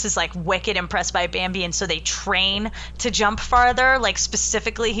Great Prince is wicked impressed by Bambi, and so they train to jump farther.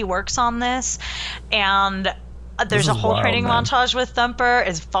 Specifically, he works on this, and there's a whole training montage with Thumper.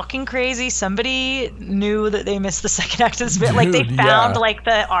 It's fucking crazy. Somebody knew that they missed the second act of this bit. They found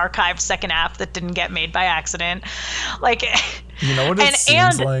the archived second half that didn't get made by accident. You know what it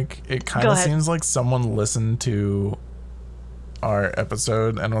seems like? It kind of seems like someone listened to our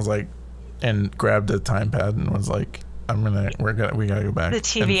episode and was and grabbed a time pad and was like, we gotta go back. The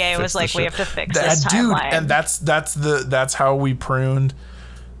TVA was like, we have to fix this timeline. And that's how we pruned.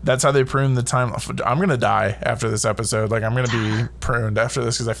 That's how they pruned the time. I'm gonna die after this episode. I'm gonna be pruned after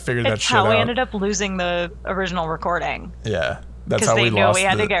this because I figured that shit out. That's how we ended up losing the original recording. Yeah. That's how we lost. Because they knew we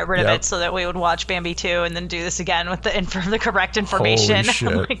had to get rid of it so that we would watch Bambi 2 and then do this again with the correct information.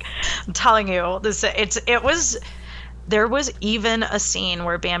 Holy shit. I'm telling you, there was even a scene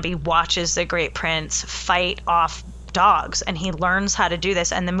where Bambi watches the Great Prince fight off dogs, and he learns how to do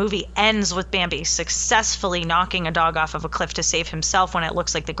this, and the movie ends with Bambi successfully knocking a dog off of a cliff to save himself when it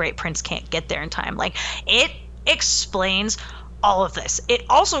looks like the Great Prince can't get there in time. It explains all of this. It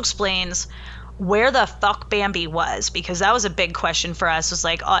also explains where the fuck Bambi was, because that was a big question for us. It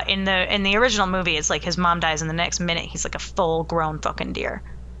was in the original movie, it's his mom dies, and the next minute he's a full grown fucking deer.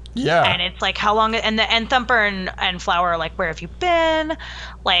 Yeah. And it's how long, and Thumper and Flower are where have you been?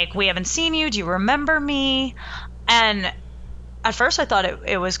 We haven't seen you. Do you remember me? And at first I thought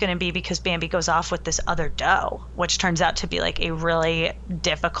it was going to be because Bambi goes off with this other doe, which turns out to be a really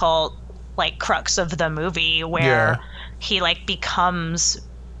difficult crux of the movie where he becomes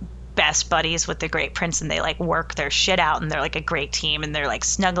best buddies with the Great Prince, and they like work their shit out, and they're like a great team, and they're like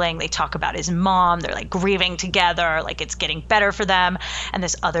snuggling. They talk about his mom. They're like grieving together. Like it's getting better for them. And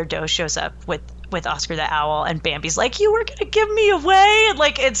this other doe shows up with Oscar the Owl, and Bambi's like, you were gonna give me away, and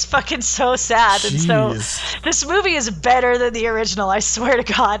like it's fucking so sad. Jeez. And so this movie is better than the original, I swear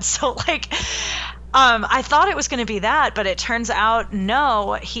to God. So like I thought it was going to be that, but it turns out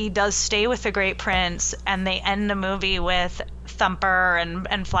no, he does stay with the Great Prince, and they end the movie with Thumper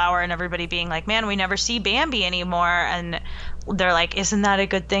and Flower and everybody being like, man, we never see Bambi anymore. And they're like, isn't that a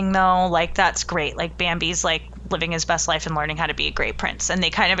good thing though? Like, that's great. Like Bambi's like living his best life and learning how to be a great prince. And they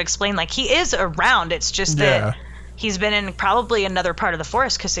kind of explain like he is around. It's just that he's been in probably another part of the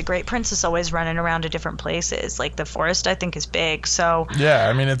forest, because the Great Prince is always running around to different places. Like the forest, I think, is big. So yeah,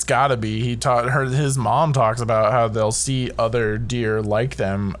 I mean, it's gotta be. He taught her. His mom talks about how they'll see other deer like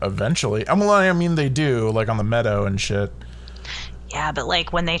them eventually. I mean, they do, like on the meadow and shit. Yeah, but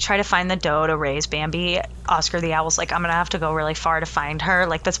like when they try to find the doe to raise Bambi, Oscar the Owl's like, I'm gonna have to go really far to find her.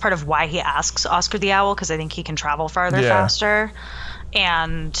 Like that's part of why he asks Oscar the Owl, because I think he can travel farther faster.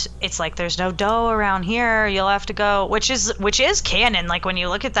 And it's like, there's no doe around here. You'll have to go, which is canon. Like when you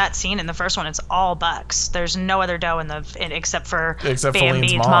look at that scene in the first one, it's all bucks. There's no other doe except for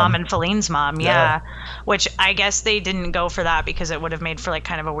Bambi's mom and Feline's mom. Yeah, which I guess they didn't go for that because it would have made for like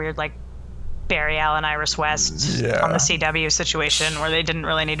kind of a weird like Barry Allen, Iris West on the CW situation where they didn't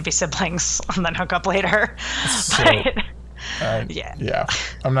really need to be siblings and then hook up later. So, yeah.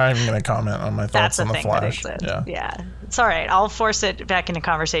 I'm not even going to comment on my thoughts on the Flash. Yeah. It's all right. I'll force it back into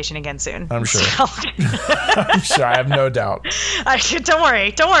conversation again soon. I'm sure. I'm sure. I have no doubt. Don't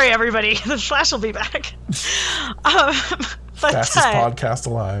worry, everybody. The Flash will be back. Fastest podcast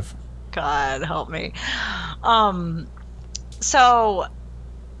alive. God help me. So.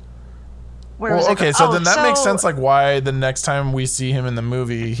 So then that makes sense, like why the next time we see him in the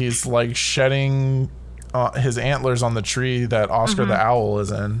movie, he's like shedding his antlers on the tree that Oscar the Owl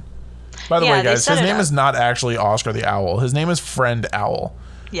is in. By the way, guys, his name is not actually Oscar the Owl. His name is Friend Owl.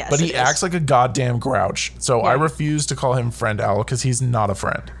 Yes, but he acts like a goddamn grouch. So I refuse to call him Friend Owl because he's not a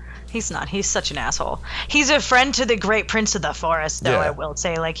friend. He's not. He's such an asshole. He's a friend to the Great Prince of the Forest, though. I will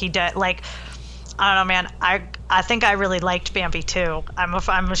say, like he did, like. I don't know, man. I think I really liked Bambi too. I'm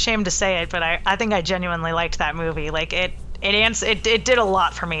ashamed to say it, but I think I genuinely liked that movie. Like it did a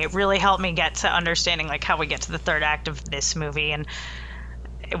lot for me. It really helped me get to understanding like how we get to the third act of this movie, and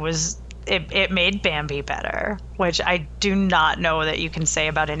it made Bambi better, which I do not know that you can say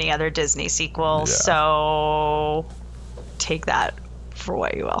about any other Disney sequel. Yeah. So take that for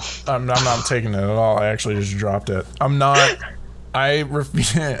what you will. I'm not taking it at all. I actually just dropped it. I'm not. I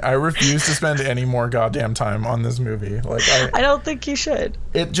refuse to spend any more goddamn time on this movie. Like I don't think you should.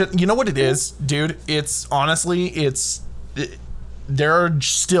 You know what it is, dude? It's honestly, there are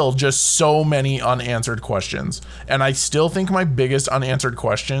still just so many unanswered questions, and I still think my biggest unanswered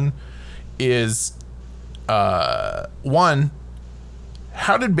question is, one,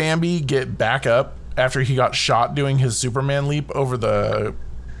 how did Bambi get back up after he got shot doing his Superman leap over the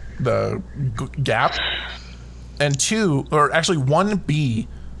gap? And two, or actually 1B,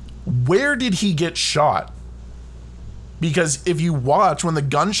 where did he get shot? Because if you watch, when the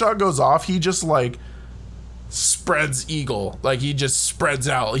gunshot goes off, he just like spreads eagle. Like he just spreads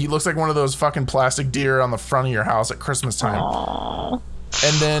out. He looks like one of those fucking plastic deer on the front of your house at Christmas time. Aww.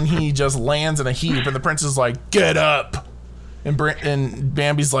 And then he just lands in a heap, and the prince is like, get up. And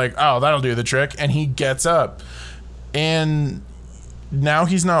Bambi's like, oh, that'll do the trick. And he gets up. And now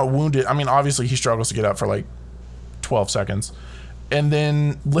he's not wounded. I mean, obviously he struggles to get up for like 12 seconds, and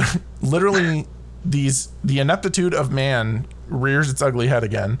then literally the ineptitude of man rears its ugly head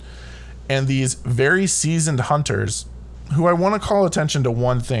again, and these very seasoned hunters, who I want to call attention to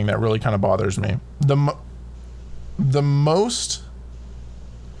one thing that really kind of bothers me. The most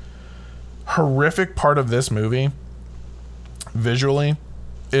horrific part of this movie visually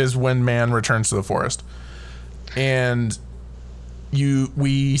is when man returns to the forest, and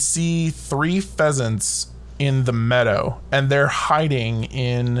we see 3 pheasants in the meadow, and they're hiding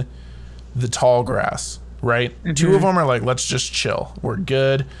in the tall grass, right? Mm-hmm. 2 of them are like, let's just chill. We're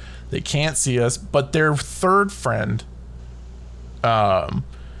good. They can't see us. But their third friend, like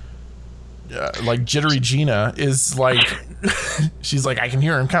Jittery Gina, is like, she's like, I can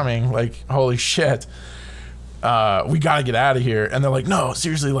hear him coming. Like, holy shit. We got to get out of here. And they're like, no,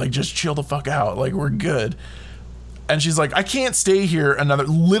 seriously, like, just chill the fuck out. Like, we're good. And she's like, I can't stay here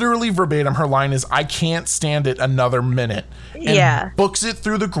literally verbatim, her line is, I can't stand it another minute. And books it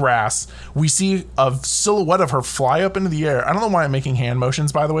through the grass. We see a silhouette of her fly up into the air. I don't know why I'm making hand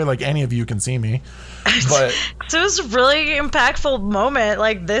motions, by the way, like any of you can see me. But it was a really impactful moment.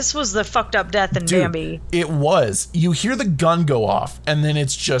 Like, this was the fucked up death in Bambi. It was. You hear the gun go off, and then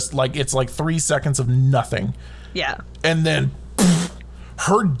it's just like, it's like 3 seconds of nothing. Yeah. And then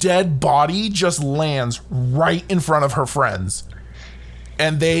her dead body just lands right in front of her friends,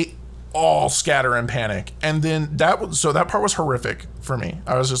 and they all scatter in panic. And then that part was horrific for me.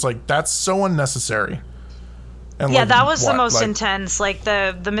 I was just like, that's so unnecessary. And yeah, that was the most intense. Like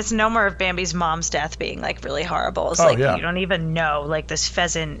the misnomer of Bambi's mom's death being like really horrible. It's you don't even know, like, this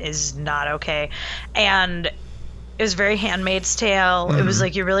pheasant is not okay. And it was very Handmaid's Tale. It was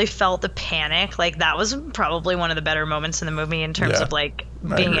like you really felt the panic. Like, that was probably one of the better moments in the movie in terms of like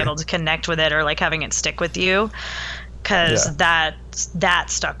being able to connect with it or like having it stick with you, because that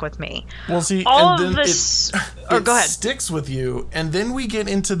stuck with me. Well, see, all and of then this it go ahead. Sticks with you, and then we get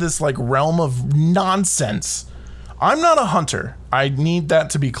into this like realm of nonsense. I'm not a hunter. I need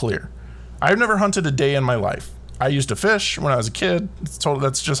that to be clear. I've never hunted a day in my life. I used to fish when I was a kid.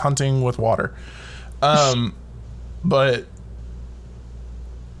 That's just hunting with water. But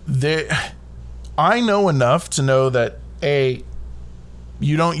I know enough to know that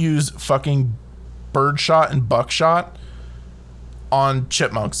you don't use fucking birdshot and buckshot on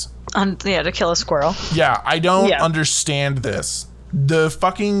chipmunks. To kill a squirrel. Yeah, I don't understand this. The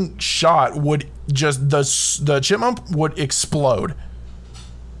fucking shot would just the chipmunk would explode,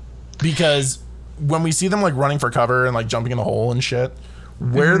 because when we see them like running for cover and like jumping in a hole and shit,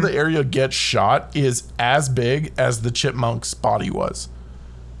 where the area gets shot is as big as the chipmunk's body was.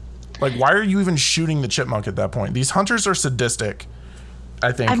 Like, why are you even shooting the chipmunk at that point? These hunters are sadistic,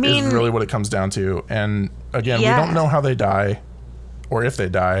 I think, is really what it comes down to. And again, we don't know how they die or if they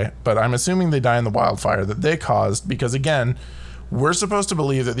die, but I'm assuming they die in the wildfire that they caused, because again, we're supposed to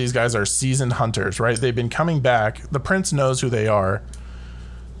believe that these guys are seasoned hunters, right? They've been coming back. The prince knows who they are.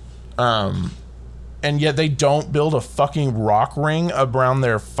 And yet they don't build a fucking rock ring around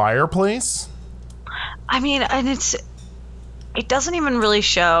their fireplace. I mean, and it doesn't even really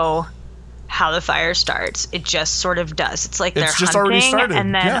show how the fire starts. It just sort of does. It's like they're just hunting, already started.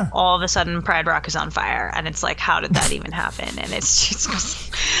 and then all of a sudden Pride Rock is on fire, and it's like, how did that even happen? And it's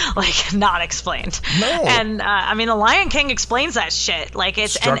just like not explained. No. And I mean, the Lion King explains that shit. Like,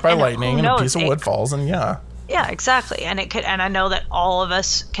 it's struck by lightning and a piece of wood falls, and yeah, exactly. And it could, and I know that all of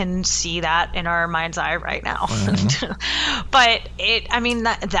us can see that in our mind's eye right now. But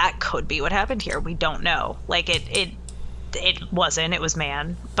that could be what happened here. We don't know. Like, it wasn't. It was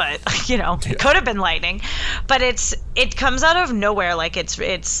man, but it could have been lightning. But it comes out of nowhere. Like, it's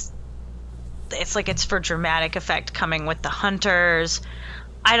like it's for dramatic effect coming with the hunters.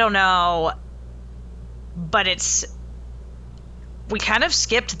 I don't know, but we kind of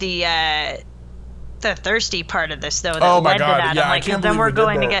skipped the thirsty part of this, though. Oh my god! Yeah, I can't believe we're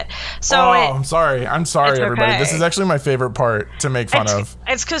going to get. So I'm sorry. I'm sorry, everybody. Okay. This is actually my favorite part to make fun of.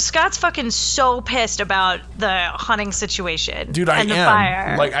 It's because Scott's fucking so pissed about the hunting situation. Dude, I am.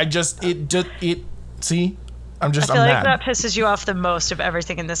 Fire. Like, see, I'm like mad. That pisses you off the most of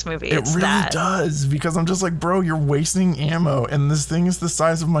everything in this movie. It really does, because I'm just like, bro, you're wasting ammo, and this thing is the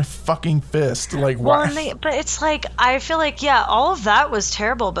size of my fucking fist. Like, why? But it's like, I feel like, all of that was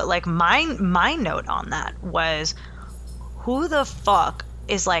terrible, but like my note on that was, who the fuck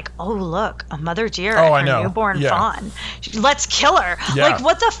is like, oh look, a mother deer and her newborn fawn, let's kill her. Like,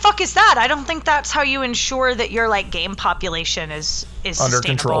 what the fuck is that? I don't think that's how you ensure that your like game population is under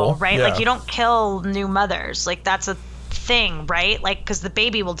control, right? Like, you don't kill new mothers. Like, that's a thing, right? Like, because the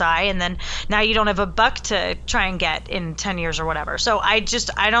baby will die, and then now you don't have a buck to try and get in 10 years or whatever. So I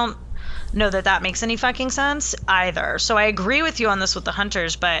don't know that makes any fucking sense either. So I agree with you on this with the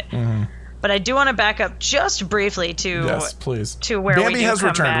hunters, but but I do want to back up just briefly to please. To where Bambi we has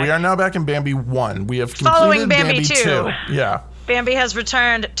returned. Back. We are now back in Bambi 1. We have completed Following Bambi 2. Yeah. Bambi has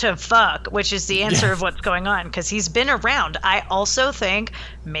returned to fuck, which is the answer of what's going on, because he's been around. I also think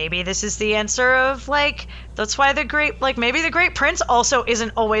maybe this is the answer of, like, that's why maybe the Great Prince also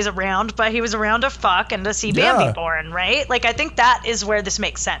isn't always around, but he was around to fuck and to see Bambi born, right? Like, I think that is where this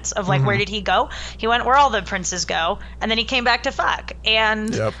makes sense of, like, where did he go? He went where all the princes go, and then he came back to fuck.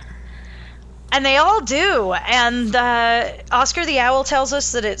 And and they all do. And Oscar the Owl tells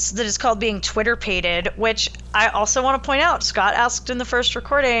us that it's called being Twitter-pated, which I also want to point out. Scott asked in the first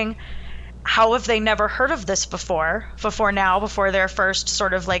recording, how have they never heard of this before their first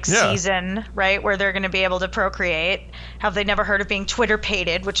sort of like season, right, where they're going to be able to procreate? Have they never heard of being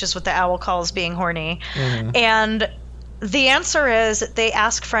Twitter-pated, which is what the owl calls being horny? And The answer is they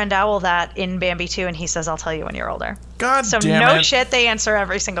ask Friend Owl that in Bambi 2, and he says, "I'll tell you when you're older." God so damn no it. shit, they answer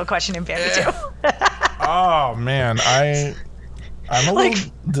every single question in Bambi 2. Oh man, I'm a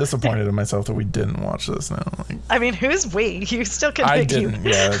little disappointed in myself that we didn't watch this now. I mean, who's we? You still can. I didn't.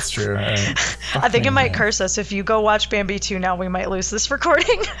 Yeah, that's true. I think it might curse us if you go watch Bambi 2 now. We might lose this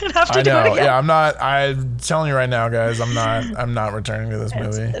recording and have to do it again. Yeah, I'm telling you right now, guys. I'm not returning to this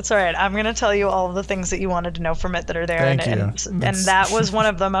movie. It's all right. I'm gonna tell you all of the things that you wanted to know from it that are there. Thank you. And that was one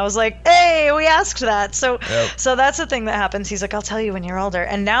of them. I was like, hey, we asked that. So that's the thing that happens. He's like, I'll tell you when you're older.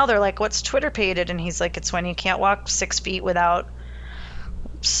 And now they're like, what's Twitter pated? And he's like, it's when you can't walk 6 feet without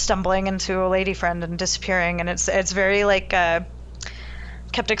stumbling into a lady friend and disappearing. And it's very like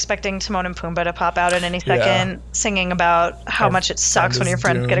kept expecting Timon and Pumbaa to pop out at any second, singing about how much it sucks when your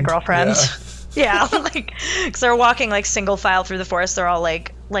friends get a girlfriend. Yeah, like, because they're walking like single file through the forest. They're all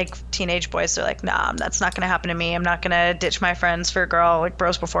like teenage boys. They're like, nah, that's not gonna happen to me. I'm not gonna ditch my friends for a girl. Like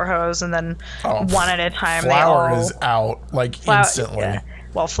bros before hoes. And then one at a time. Flower is out like instantly. Yeah.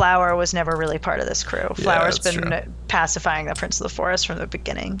 Well, Flower was never really part of this crew. Flower's been pacifying the Prince of the Forest from the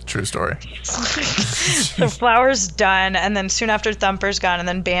beginning. True story. So Flower's done, and then soon after Thumper's gone, and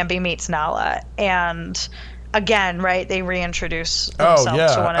then Bambi meets Nala. And again, right, they reintroduce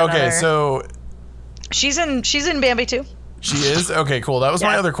themselves to one another. Okay, so she's in Bambi too. She is? Okay, cool. That was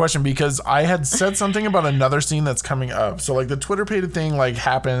my other question, because I had said something about another scene that's coming up. So like the Twitter pated thing like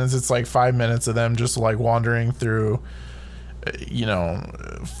happens. It's like 5 minutes of them just like wandering through, you know,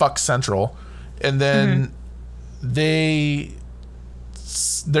 fuck Central, and then they're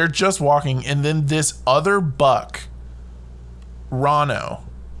just walking, and then this other buck, Rano,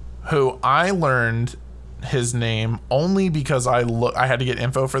 who I learned his name only because I had to get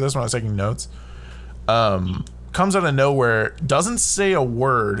info for this when I was taking notes, comes out of nowhere, doesn't say a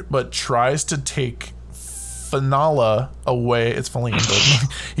word, but tries to take Finala away. It's Feline, but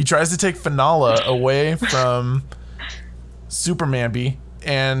he tries to take Finala away from Superman-B,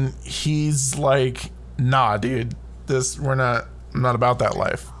 and he's like, nah, dude, I'm not about that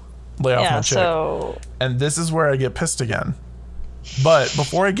life. Lay off my chick. And this is where I get pissed again. But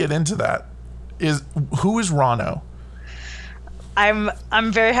before I get into that, who is Rano?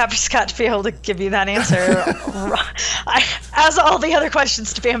 I'm very happy, Scott, to be able to give you that answer. As all the other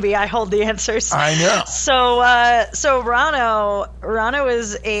questions to Bambi, I hold the answers. I know. So Rano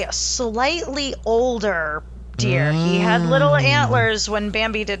is a slightly older deer. He had little antlers when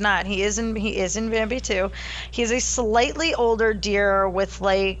Bambi did not. He is in Bambi too. He's a slightly older deer with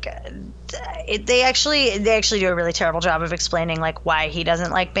like they actually do a really terrible job of explaining like why he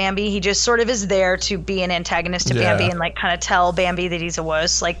doesn't like Bambi. He just sort of is there to be an antagonist to Bambi and like kind of tell Bambi that he's a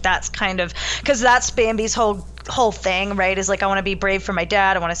wuss. Like that's kind of because that's Bambi's whole thing, right? Is like, I want to be brave for my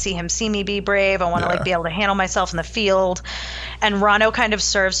dad. I want to see him see me be brave. I want to like be able to handle myself in the field. And Rano kind of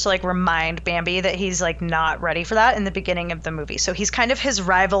serves to like remind Bambi that he's like not ready for that in the beginning of the movie. So he's kind of his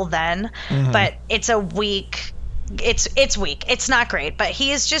rival then, but it's weak. It's not great, but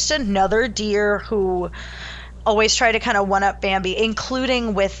he is just another deer who always try to kind of one up Bambi,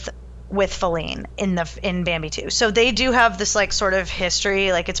 including with Feline in Bambi 2. So they do have this like sort of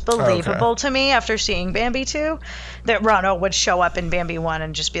history. Like it's believable to me after seeing Bambi 2 that Rano would show up in Bambi 1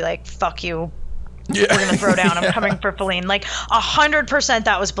 and just be like, fuck you. We're going to throw down. I'm coming for Feline. Like 100%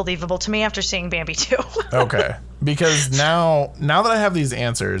 that was believable to me after seeing Bambi 2. Okay. Because now that I have these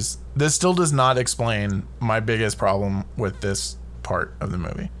answers, this still does not explain my biggest problem with this part of the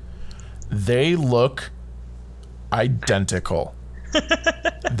movie. They look identical.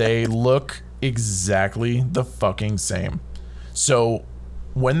 They look exactly the fucking same. So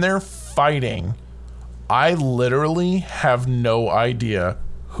when they're fighting, I literally have no idea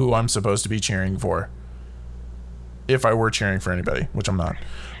who I'm supposed to be cheering for. If I were cheering for anybody, which I'm not.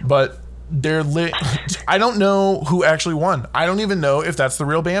 But I don't know who actually won. I don't even know if that's the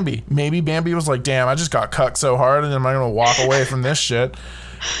real Bambi. Maybe Bambi was like, damn, I just got cucked so hard and I'm not going to walk away from this shit.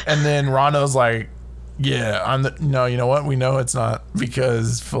 And then Rano's like, yeah, no, you know what? We know it's not,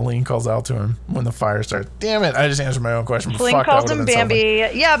 because Feline calls out to him when the fire starts. Damn it, I just answered my own question. Feline calls him Bambi.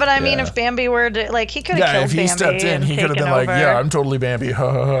 Yeah, but I mean, if Bambi were to, like, he could have killed Bambi. Yeah, if he stepped in, he could have been like, yeah, I'm totally Bambi.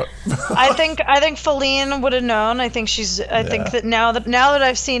 I think Feline would have known. I think that now that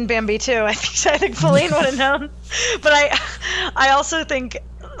I've seen Bambi too, I think Feline would have known. But I also think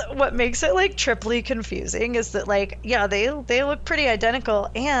what makes it like triply confusing is that like, yeah, they look pretty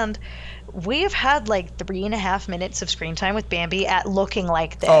identical, and we have had like 3.5 minutes of screen time with Bambi at looking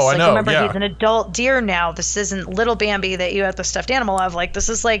like this. Oh, I know. Remember, he's an adult deer now. This isn't little Bambi that you have the stuffed animal of. Like, this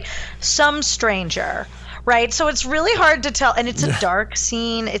is like some stranger, right? So it's really hard to tell, and it's a dark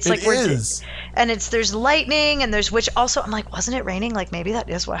scene. It's like and there's lightning and there's, which also I'm like, wasn't it raining? Like maybe that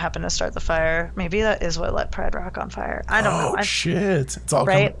is what happened to start the fire. Maybe that is what lit Pride Rock on fire. I don't know. Shit. It's all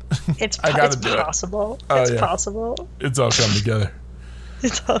right. It's possible. It's possible. It's all coming together.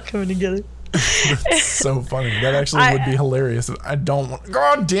 It's all coming together. That's so funny. That actually would be hilarious. I don't want.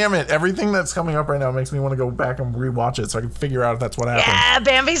 God damn it! Everything that's coming up right now makes me want to go back and rewatch it so I can figure out if that's what happened. Yeah,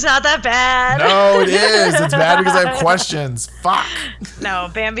 Bambi's not that bad. No, it is. It's bad because I have questions. Fuck. No,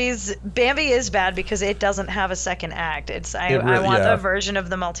 Bambi is bad because it doesn't have a second act. I want the version of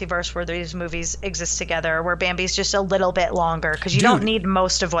the multiverse where these movies exist together, where Bambi's just a little bit longer, because you don't need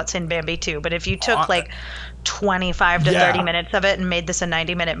most of what's in Bambi 2. But if you took 25 to 30 minutes of it and made this a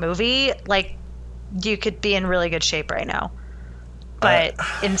 90-minute movie, like, you could be in really good shape right now. But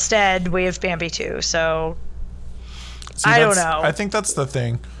instead we have Bambi 2, so I don't know. I think that's the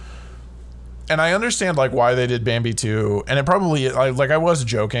thing. And I understand like why they did Bambi 2, and it probably, like, I was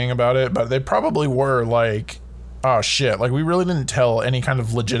joking about it, but they probably were like, oh shit, like we really didn't tell any kind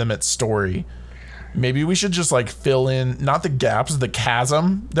of legitimate story. Maybe we should just like fill in, not the gaps, the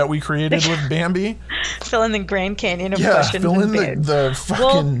chasm that we created with Bambi. Fill in the Grand Canyon of questions. Fill in the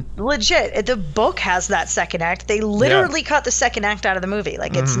fucking... Well, legit, the book has that second act. They literally cut the second act out of the movie.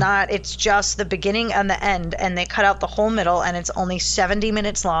 Like, it's just the beginning and the end, and they cut out the whole middle, and it's only 70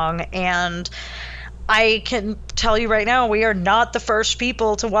 minutes long, and I can tell you right now, we are not the first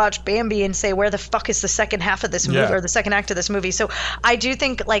people to watch Bambi and say, where the fuck is the second half of this movie, or the second act of this movie? So I do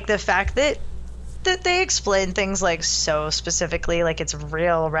think, like, the fact that they explain things like so specifically, like it's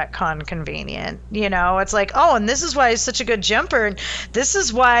real retcon convenient, you know? It's like, oh, and this is why he's such a good jumper, and this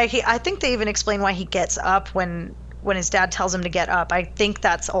is why I think they even explain why he gets up when his dad tells him to get up. I think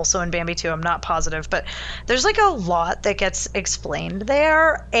that's also in Bambi 2. I'm not positive, but there's like a lot that gets explained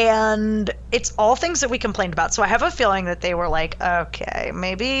there, and it's all things that we complained about. So I have a feeling that they were like, okay,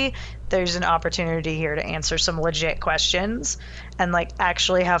 maybe there's an opportunity here to answer some legit questions and like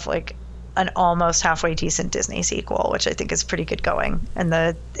actually have like an almost halfway decent Disney sequel, which I think is pretty good going in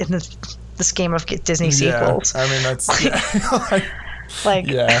the scheme of Disney sequels. I mean, that's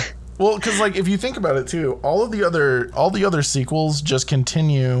yeah. Well, because like if you think about it too, all the other sequels just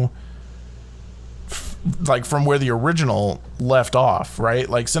continue like from where the original left off, right?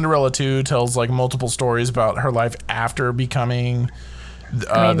 Like Cinderella 2 tells like multiple stories about her life after becoming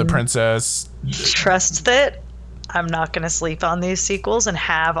the princess. Trust that I'm not going to sleep on these sequels, and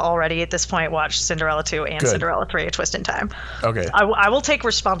have already at this point watched Cinderella 2 and Cinderella 3, A Twist in Time. Okay. I will take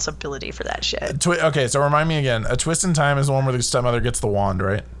responsibility for that shit. Okay, so remind me again. A Twist in Time is the one where the stepmother gets the wand,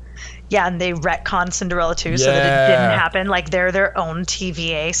 right? Yeah, and they retcon Cinderella 2 so that it didn't happen. Like, they're their own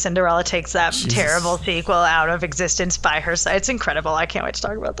TVA. Cinderella takes that terrible sequel out of existence by herself. It's incredible. I can't wait to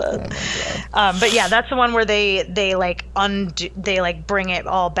talk about that. Oh my God. But yeah, that's the one where they like bring it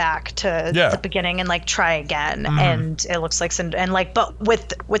all back to the beginning and like try again. Mm-hmm. And it looks like but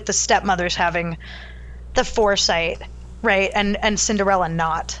with the stepmothers having the foresight, right? And Cinderella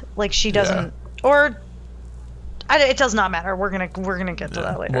not. Like, she doesn't it does not matter. We're gonna get to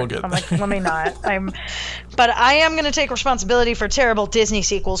that later. We'll get I'm like, let me not. But I am gonna take responsibility for terrible Disney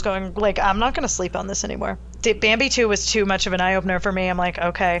sequels. Going like, I'm not gonna sleep on this anymore. Bambi 2 was too much of an eye opener for me. I'm like,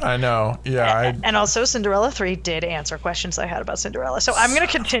 okay. I know. Yeah. And also Cinderella 3 did answer questions I had about Cinderella. So I'm gonna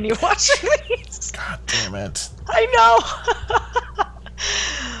continue watching these. God damn it. I know.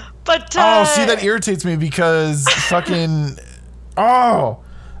 But see, that irritates me because fucking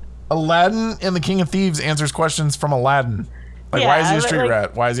Aladdin and the King of Thieves answers questions from Aladdin. Like, why is he a street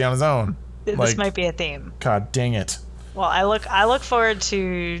rat? Why is he on his own? This might be a theme. God dang it. Well, I look forward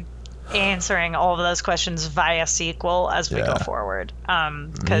to answering all of those questions via sequel as we go forward.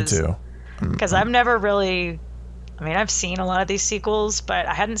 Me too. Because I've never really... I mean, I've seen a lot of these sequels, but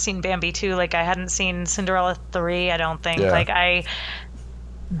I hadn't seen Bambi 2. Like, I hadn't seen Cinderella 3, I don't think.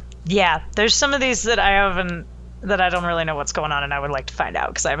 Yeah. There's some of these that I don't really know what's going on, and I would like to find out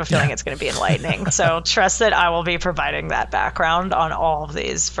because I have a feeling it's going to be enlightening. So trust that I will be providing that background on all of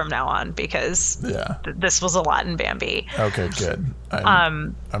these from now on, because this was a lot in Bambi. Okay, good.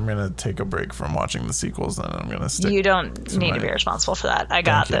 I'm going to take a break from watching the sequels, and I'm going to stick. You don't need to be responsible for that. I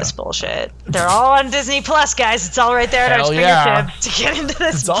got this bullshit. They're all on Disney Plus, guys. It's all right there at our fingertips to get into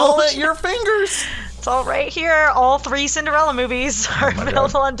this. It's all at your fingers. It's all right here. All 3 Cinderella movies are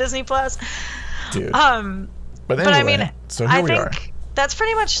available on Disney Plus. Dude. But anyway, I mean, so here we are. That's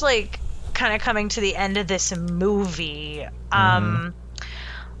pretty much like kind of coming to the end of this movie. And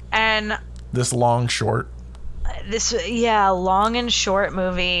this long and short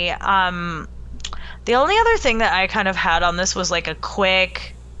movie. The only other thing that I kind of had on this was like a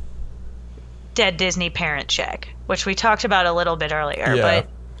quick dead Disney parent check, which we talked about a little bit earlier. But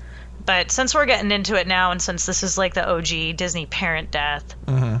But since we're getting into it now, and since this is like the OG Disney parent death,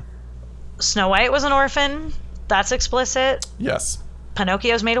 Snow White was an orphan. That's explicit. Yes.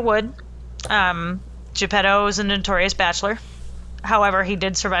 Pinocchio's made of wood. Geppetto is a notorious bachelor. However, he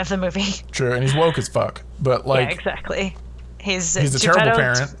did survive the movie. True, and he's woke as fuck. But like, yeah, exactly. He's a terrible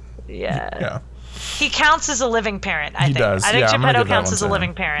parent. Yeah. He counts as a living parent, I think. Does. I think Geppetto counts as a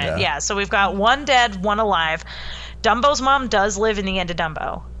living parent. Yeah. So we've got one dead, one alive. Dumbo's mom does live in the end of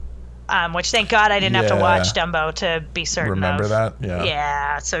Dumbo. Which thank God I didn't have to watch Dumbo to be certain Remember that? Yeah.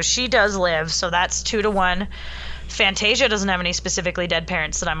 Yeah. So she does live. So that's 2-1. Fantasia doesn't have any specifically dead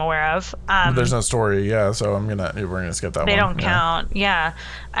parents that I'm aware of. There's no story, so we're gonna skip that one. They don't count,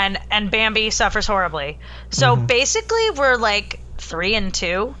 and Bambi suffers horribly. So basically, we're like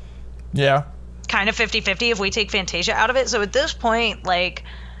 3-2. Yeah. Kind of 50-50 if we take Fantasia out of it. So at this point, like,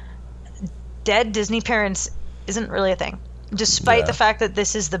 dead Disney parents isn't really a thing, despite the fact that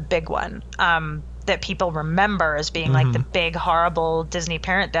this is the big one that people remember as being like the big horrible Disney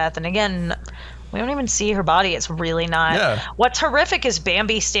parent death. And again, we don't even see her body. It's really not. Yeah. What's horrific is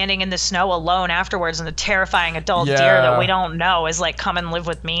Bambi standing in the snow alone afterwards, and the terrifying adult deer that we don't know is like, come and live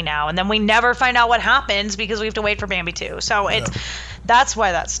with me now. And then we never find out what happens because we have to wait for Bambi too. So that's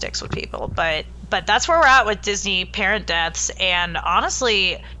why that sticks with people. But that's where we're at with Disney parent deaths. And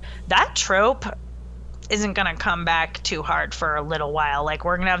honestly, that trope isn't going to come back too hard for a little while. Like,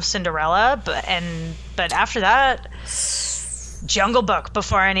 we're going to have Cinderella, but after that, Jungle Book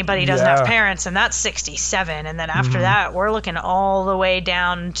before anybody doesn't have parents, and that's 67. And then after that, we're looking all the way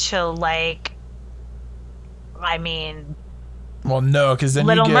down to like, well, no, because then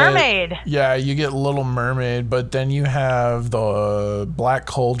Little Mermaid. Yeah, you get Little Mermaid, but then you have the Black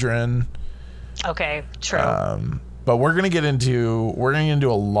Cauldron. Okay, true. But we're gonna get into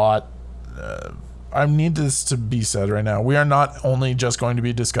a lot. I need this to be said right now. We are not only just going to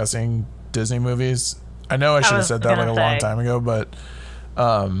be discussing Disney movies. I know I should have said that like a long time ago, but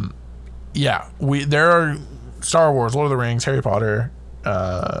there are Star Wars, Lord of the Rings, Harry Potter,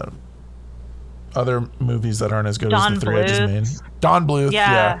 other movies that aren't as good as the three I just made. Don Bluth,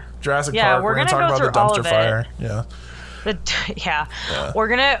 Jurassic Park. We're gonna talk about the dumpster fire.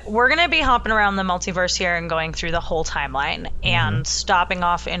 We're gonna be hopping around the multiverse here and going through the whole timeline and stopping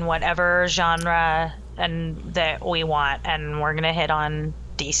off in whatever genre and that we want, and we're gonna hit on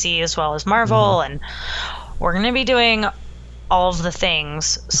DC as well as Marvel, and we're gonna be doing all of the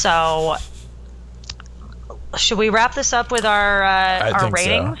things. So should we wrap this up with our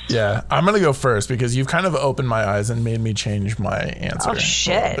ratings? So. Yeah, I'm gonna go first because you've kind of opened my eyes and made me change my answer. Oh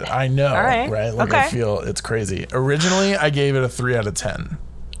shit! I know, all right? Like, okay. I feel it's crazy. Originally, I gave it a 3 out of 10,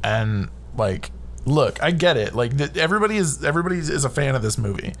 and like, look, I get it. Like, everybody is a fan of this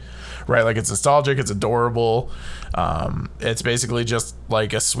movie, right? Like, it's nostalgic, it's adorable. It's basically just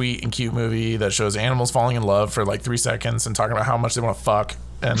like a sweet and cute movie that shows animals falling in love for like 3 seconds and talking about how much they want to fuck,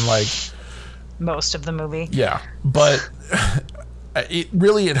 and like. Most of the movie. Yeah, but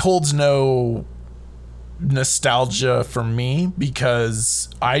it holds no nostalgia for me because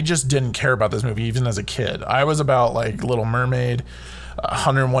I just didn't care about this movie even as a kid. I was about like Little Mermaid,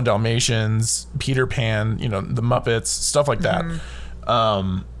 101 Dalmatians, Peter Pan, the Muppets, stuff like that.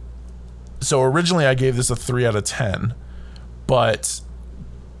 So originally I gave this a 3 out of 10, but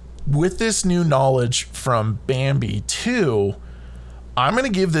with this new knowledge from Bambi 2, I'm going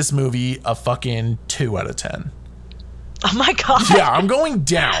to give this movie a fucking 2 out of 10. Oh my God. Yeah, I'm going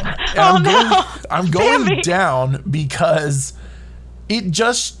down. I'm going down because it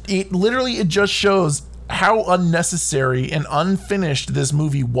just shows how unnecessary and unfinished this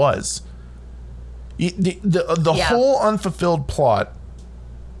movie was. The whole unfulfilled plot,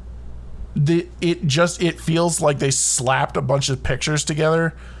 it feels like they slapped a bunch of pictures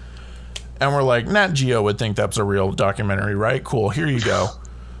together. And we're like, Nat Geo would think that's a real documentary, right? Cool, here you go.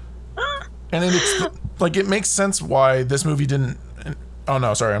 And it makes sense why this movie didn't. Oh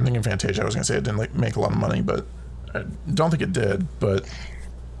no, sorry, I'm thinking Fantasia. I was gonna say it didn't make a lot of money, but I don't think it did. But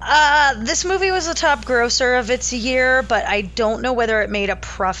this movie was the top grosser of its year, but I don't know whether it made a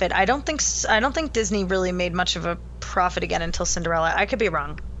profit. I don't think Disney really made much of a profit again until Cinderella. I could be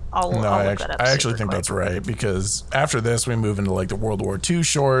wrong. I'll look that up. I actually think that's right, because after this we move into like the World War II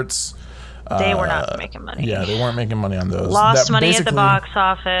shorts. They were not making money. Yeah, they weren't making money on those. Lost money at the box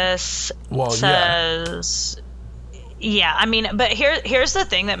office. Well, says, I mean, but here's the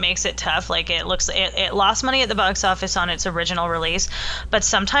thing that makes it tough. Like, it lost money at the box office on its original release, but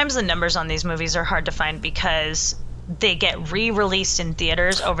sometimes the numbers on these movies are hard to find because they get re-released in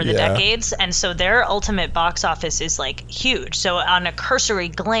theaters over the decades, and so their ultimate box office is like huge. So on a cursory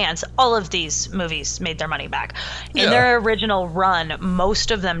glance, all of these movies made their money back. In their original run,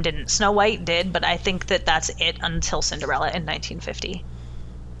 most of them didn't. Snow White did, but I think that that's it until Cinderella in 1950.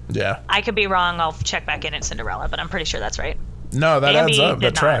 Yeah. I could be wrong. I'll check back in at Cinderella, but I'm pretty sure that's right. No, that Bambi adds up.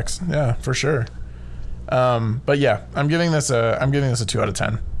 That tracks. Yeah, for sure. But yeah, I'm giving this a 2 out of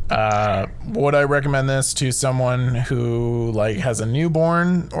 10. Would I recommend this to someone who like has a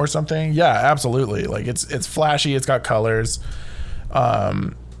newborn or something? Yeah, absolutely. Like it's flashy, it's got colors.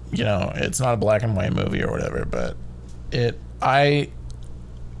 You know, it's not a black and white movie or whatever, but I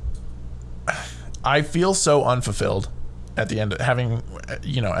feel so unfulfilled at the end of at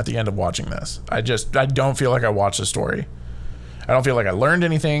the end of watching this. I don't feel like I watched a story. I don't feel like I learned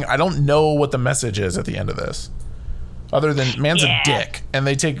anything. I don't know what the message is at the end of this. Other than man's a dick and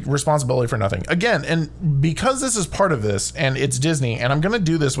they take responsibility for nothing. Again, and because this is part of this and it's Disney, and I'm going to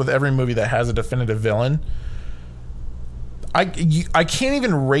do this with every movie that has a definitive villain, I can't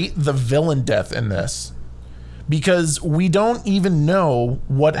even rate the villain death in this because we don't even know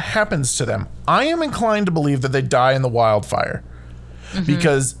what happens to them. I am inclined to believe that they die in the wildfire. Mm-hmm.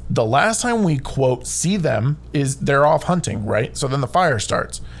 Because the last time we, quote, see them is they're off hunting, right? So then the fire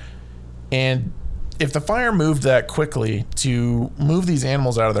starts. And if the fire moved that quickly to move these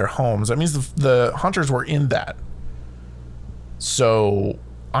animals out of their homes, that means the hunters were in that. So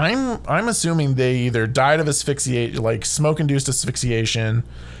I'm assuming they either died of asphyxiation, like smoke-induced asphyxiation,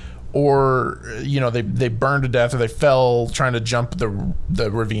 or they burned to death, or they fell trying to jump the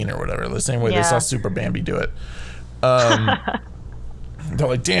ravine or whatever. The same way they saw Super Bambi do it. They're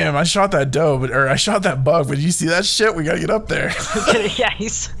like, damn, I shot that doe, or I shot that bug, but did you see that shit? We gotta get up there.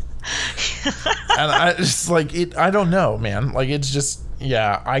 And I just like it. I don't know, man. Like it's just,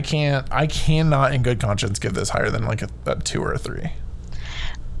 I cannot in good conscience give this higher than like a 2 or a 3.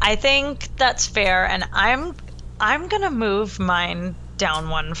 I think that's fair, and I'm gonna move mine down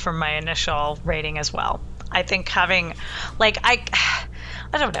 1 from my initial rating as well. I think having I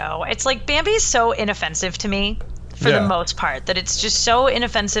don't know. It's like Bambi's so inoffensive to me. For the most part, that it's just so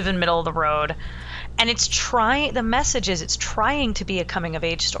inoffensive and middle of the road, and the message is it's trying to be a coming of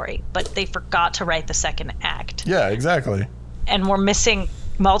age story, but they forgot to write the second act. Yeah, exactly. And we're missing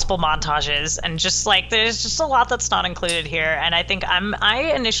multiple montages, and just like there's just a lot that's not included here. And I think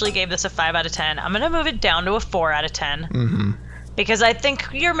I initially gave this a 5 out of 10. I'm gonna move it down to a 4 out of 10. Mm-hmm. Because I think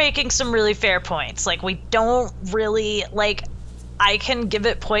you're making some really fair points. Like we don't really like. I can give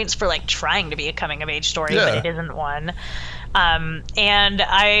it points for like trying to be a coming of age story, but it isn't one. And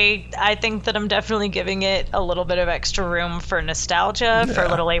I think that I'm definitely giving it a little bit of extra room for nostalgia, for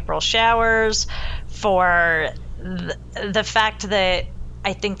little April showers, for the fact that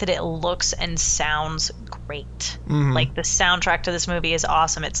I think that it looks and sounds great. Mm-hmm. Like the soundtrack to this movie is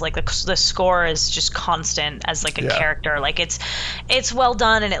awesome. It's like the score is just constant as like a character. Like it's well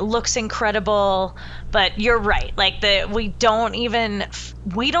done and it looks incredible. But you're right. Like we don't even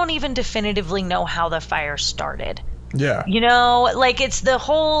definitively know how the fire started. Yeah. Like it's the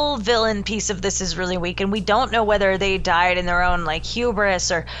whole villain piece of this is really weak, and we don't know whether they died in their own like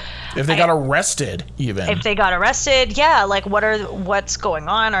hubris or if they got arrested even. If they got arrested, like what's going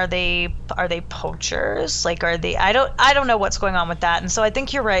on? Are they poachers? Like are they I don't know what's going on with that. And so I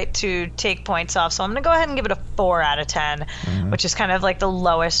think you're right to take points off. So I'm going to go ahead and give it a 4 out of 10, which is kind of like the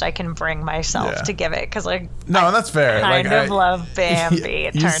lowest I can bring myself to give it cuz like that's fair. I kind of love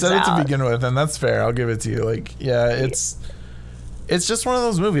Bambi. You said it to begin with, and that's fair. I'll give it to you. Like it's just one of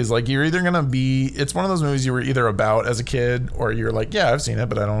those movies. Like you're either gonna be. It's one of those movies you were either about as a kid, or you're like, I've seen it,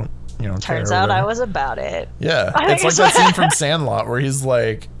 but I don't. Turns out I was about it. Yeah, it's like that scene from Sandlot where he's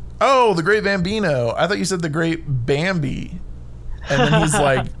like, "Oh, the Great Bambino. I thought you said the Great Bambi," and then he's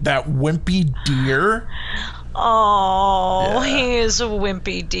like, "That wimpy deer." Oh, he is a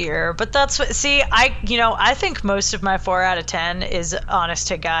wimpy deer. But that's what. See, I think most of my 4 out of 10 is honest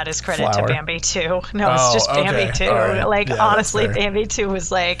to God is credit to Bambi 2. No, it's just Bambi 2. Right. Like honestly, Bambi 2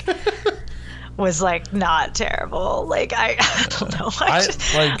 was like. Was like not terrible. Like I don't know.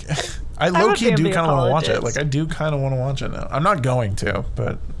 I low key do kind of want to watch it. Like I do kind of want to watch it now. I'm not going to,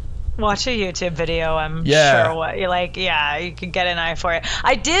 but watch a YouTube video. I'm sure what you like. Yeah, you could get an eye for it.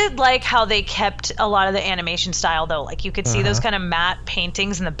 I did like how they kept a lot of the animation style though. Like you could see those kind of matte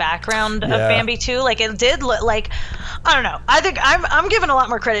paintings in the background of Bambi 2. Like it did look like, I don't know. I think I'm giving a lot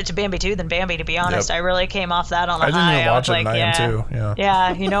more credit to Bambi 2 than Bambi, to be honest. I really came off that on a high. I didn't even watch it, and I am too.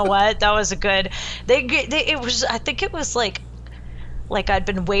 Yeah. You know what? That was a good. It was. I think it was like I'd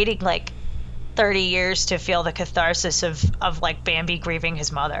been waiting like 30 years to feel the catharsis of like Bambi grieving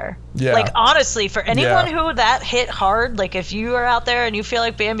his mother. Yeah. Like, honestly, for anyone who that hit hard, like if you are out there and you feel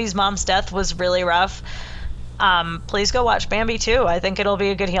like Bambi's mom's death was really rough, please go watch Bambi 2. I think it'll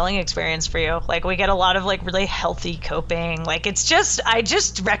be a good healing experience for you. Like, we get a lot of like really healthy coping. Like, I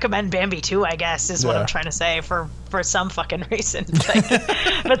just recommend Bambi 2, I guess, is what I'm trying to say for some fucking reason. Like,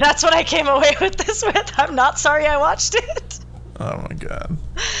 but that's what I came away with this with. I'm not sorry I watched it. Oh my god.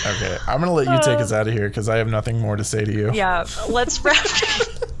 Okay, I'm gonna let you take us out of here because I have nothing more to say to you. Yeah, let's wrap.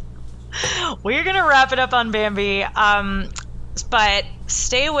 We're gonna wrap it up on Bambi. But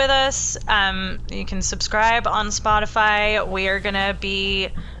stay with us. You can subscribe on Spotify. We are going to be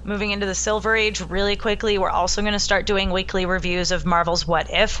moving into the Silver Age really quickly. We're also going to start doing weekly reviews of Marvel's What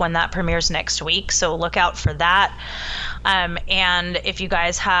If when that premieres next week. So look out for that. And if you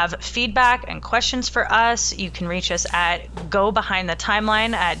guys have feedback and questions for us, you can reach us at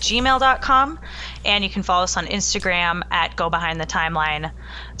gobehindthetimeline@gmail.com. And you can follow us on Instagram at gobehindthetimeline.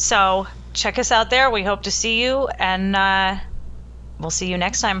 So check us out there. We hope to see you. And we'll see you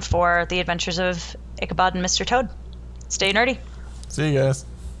next time for the adventures of Ichabod and Mr. Toad. Stay nerdy. See you guys.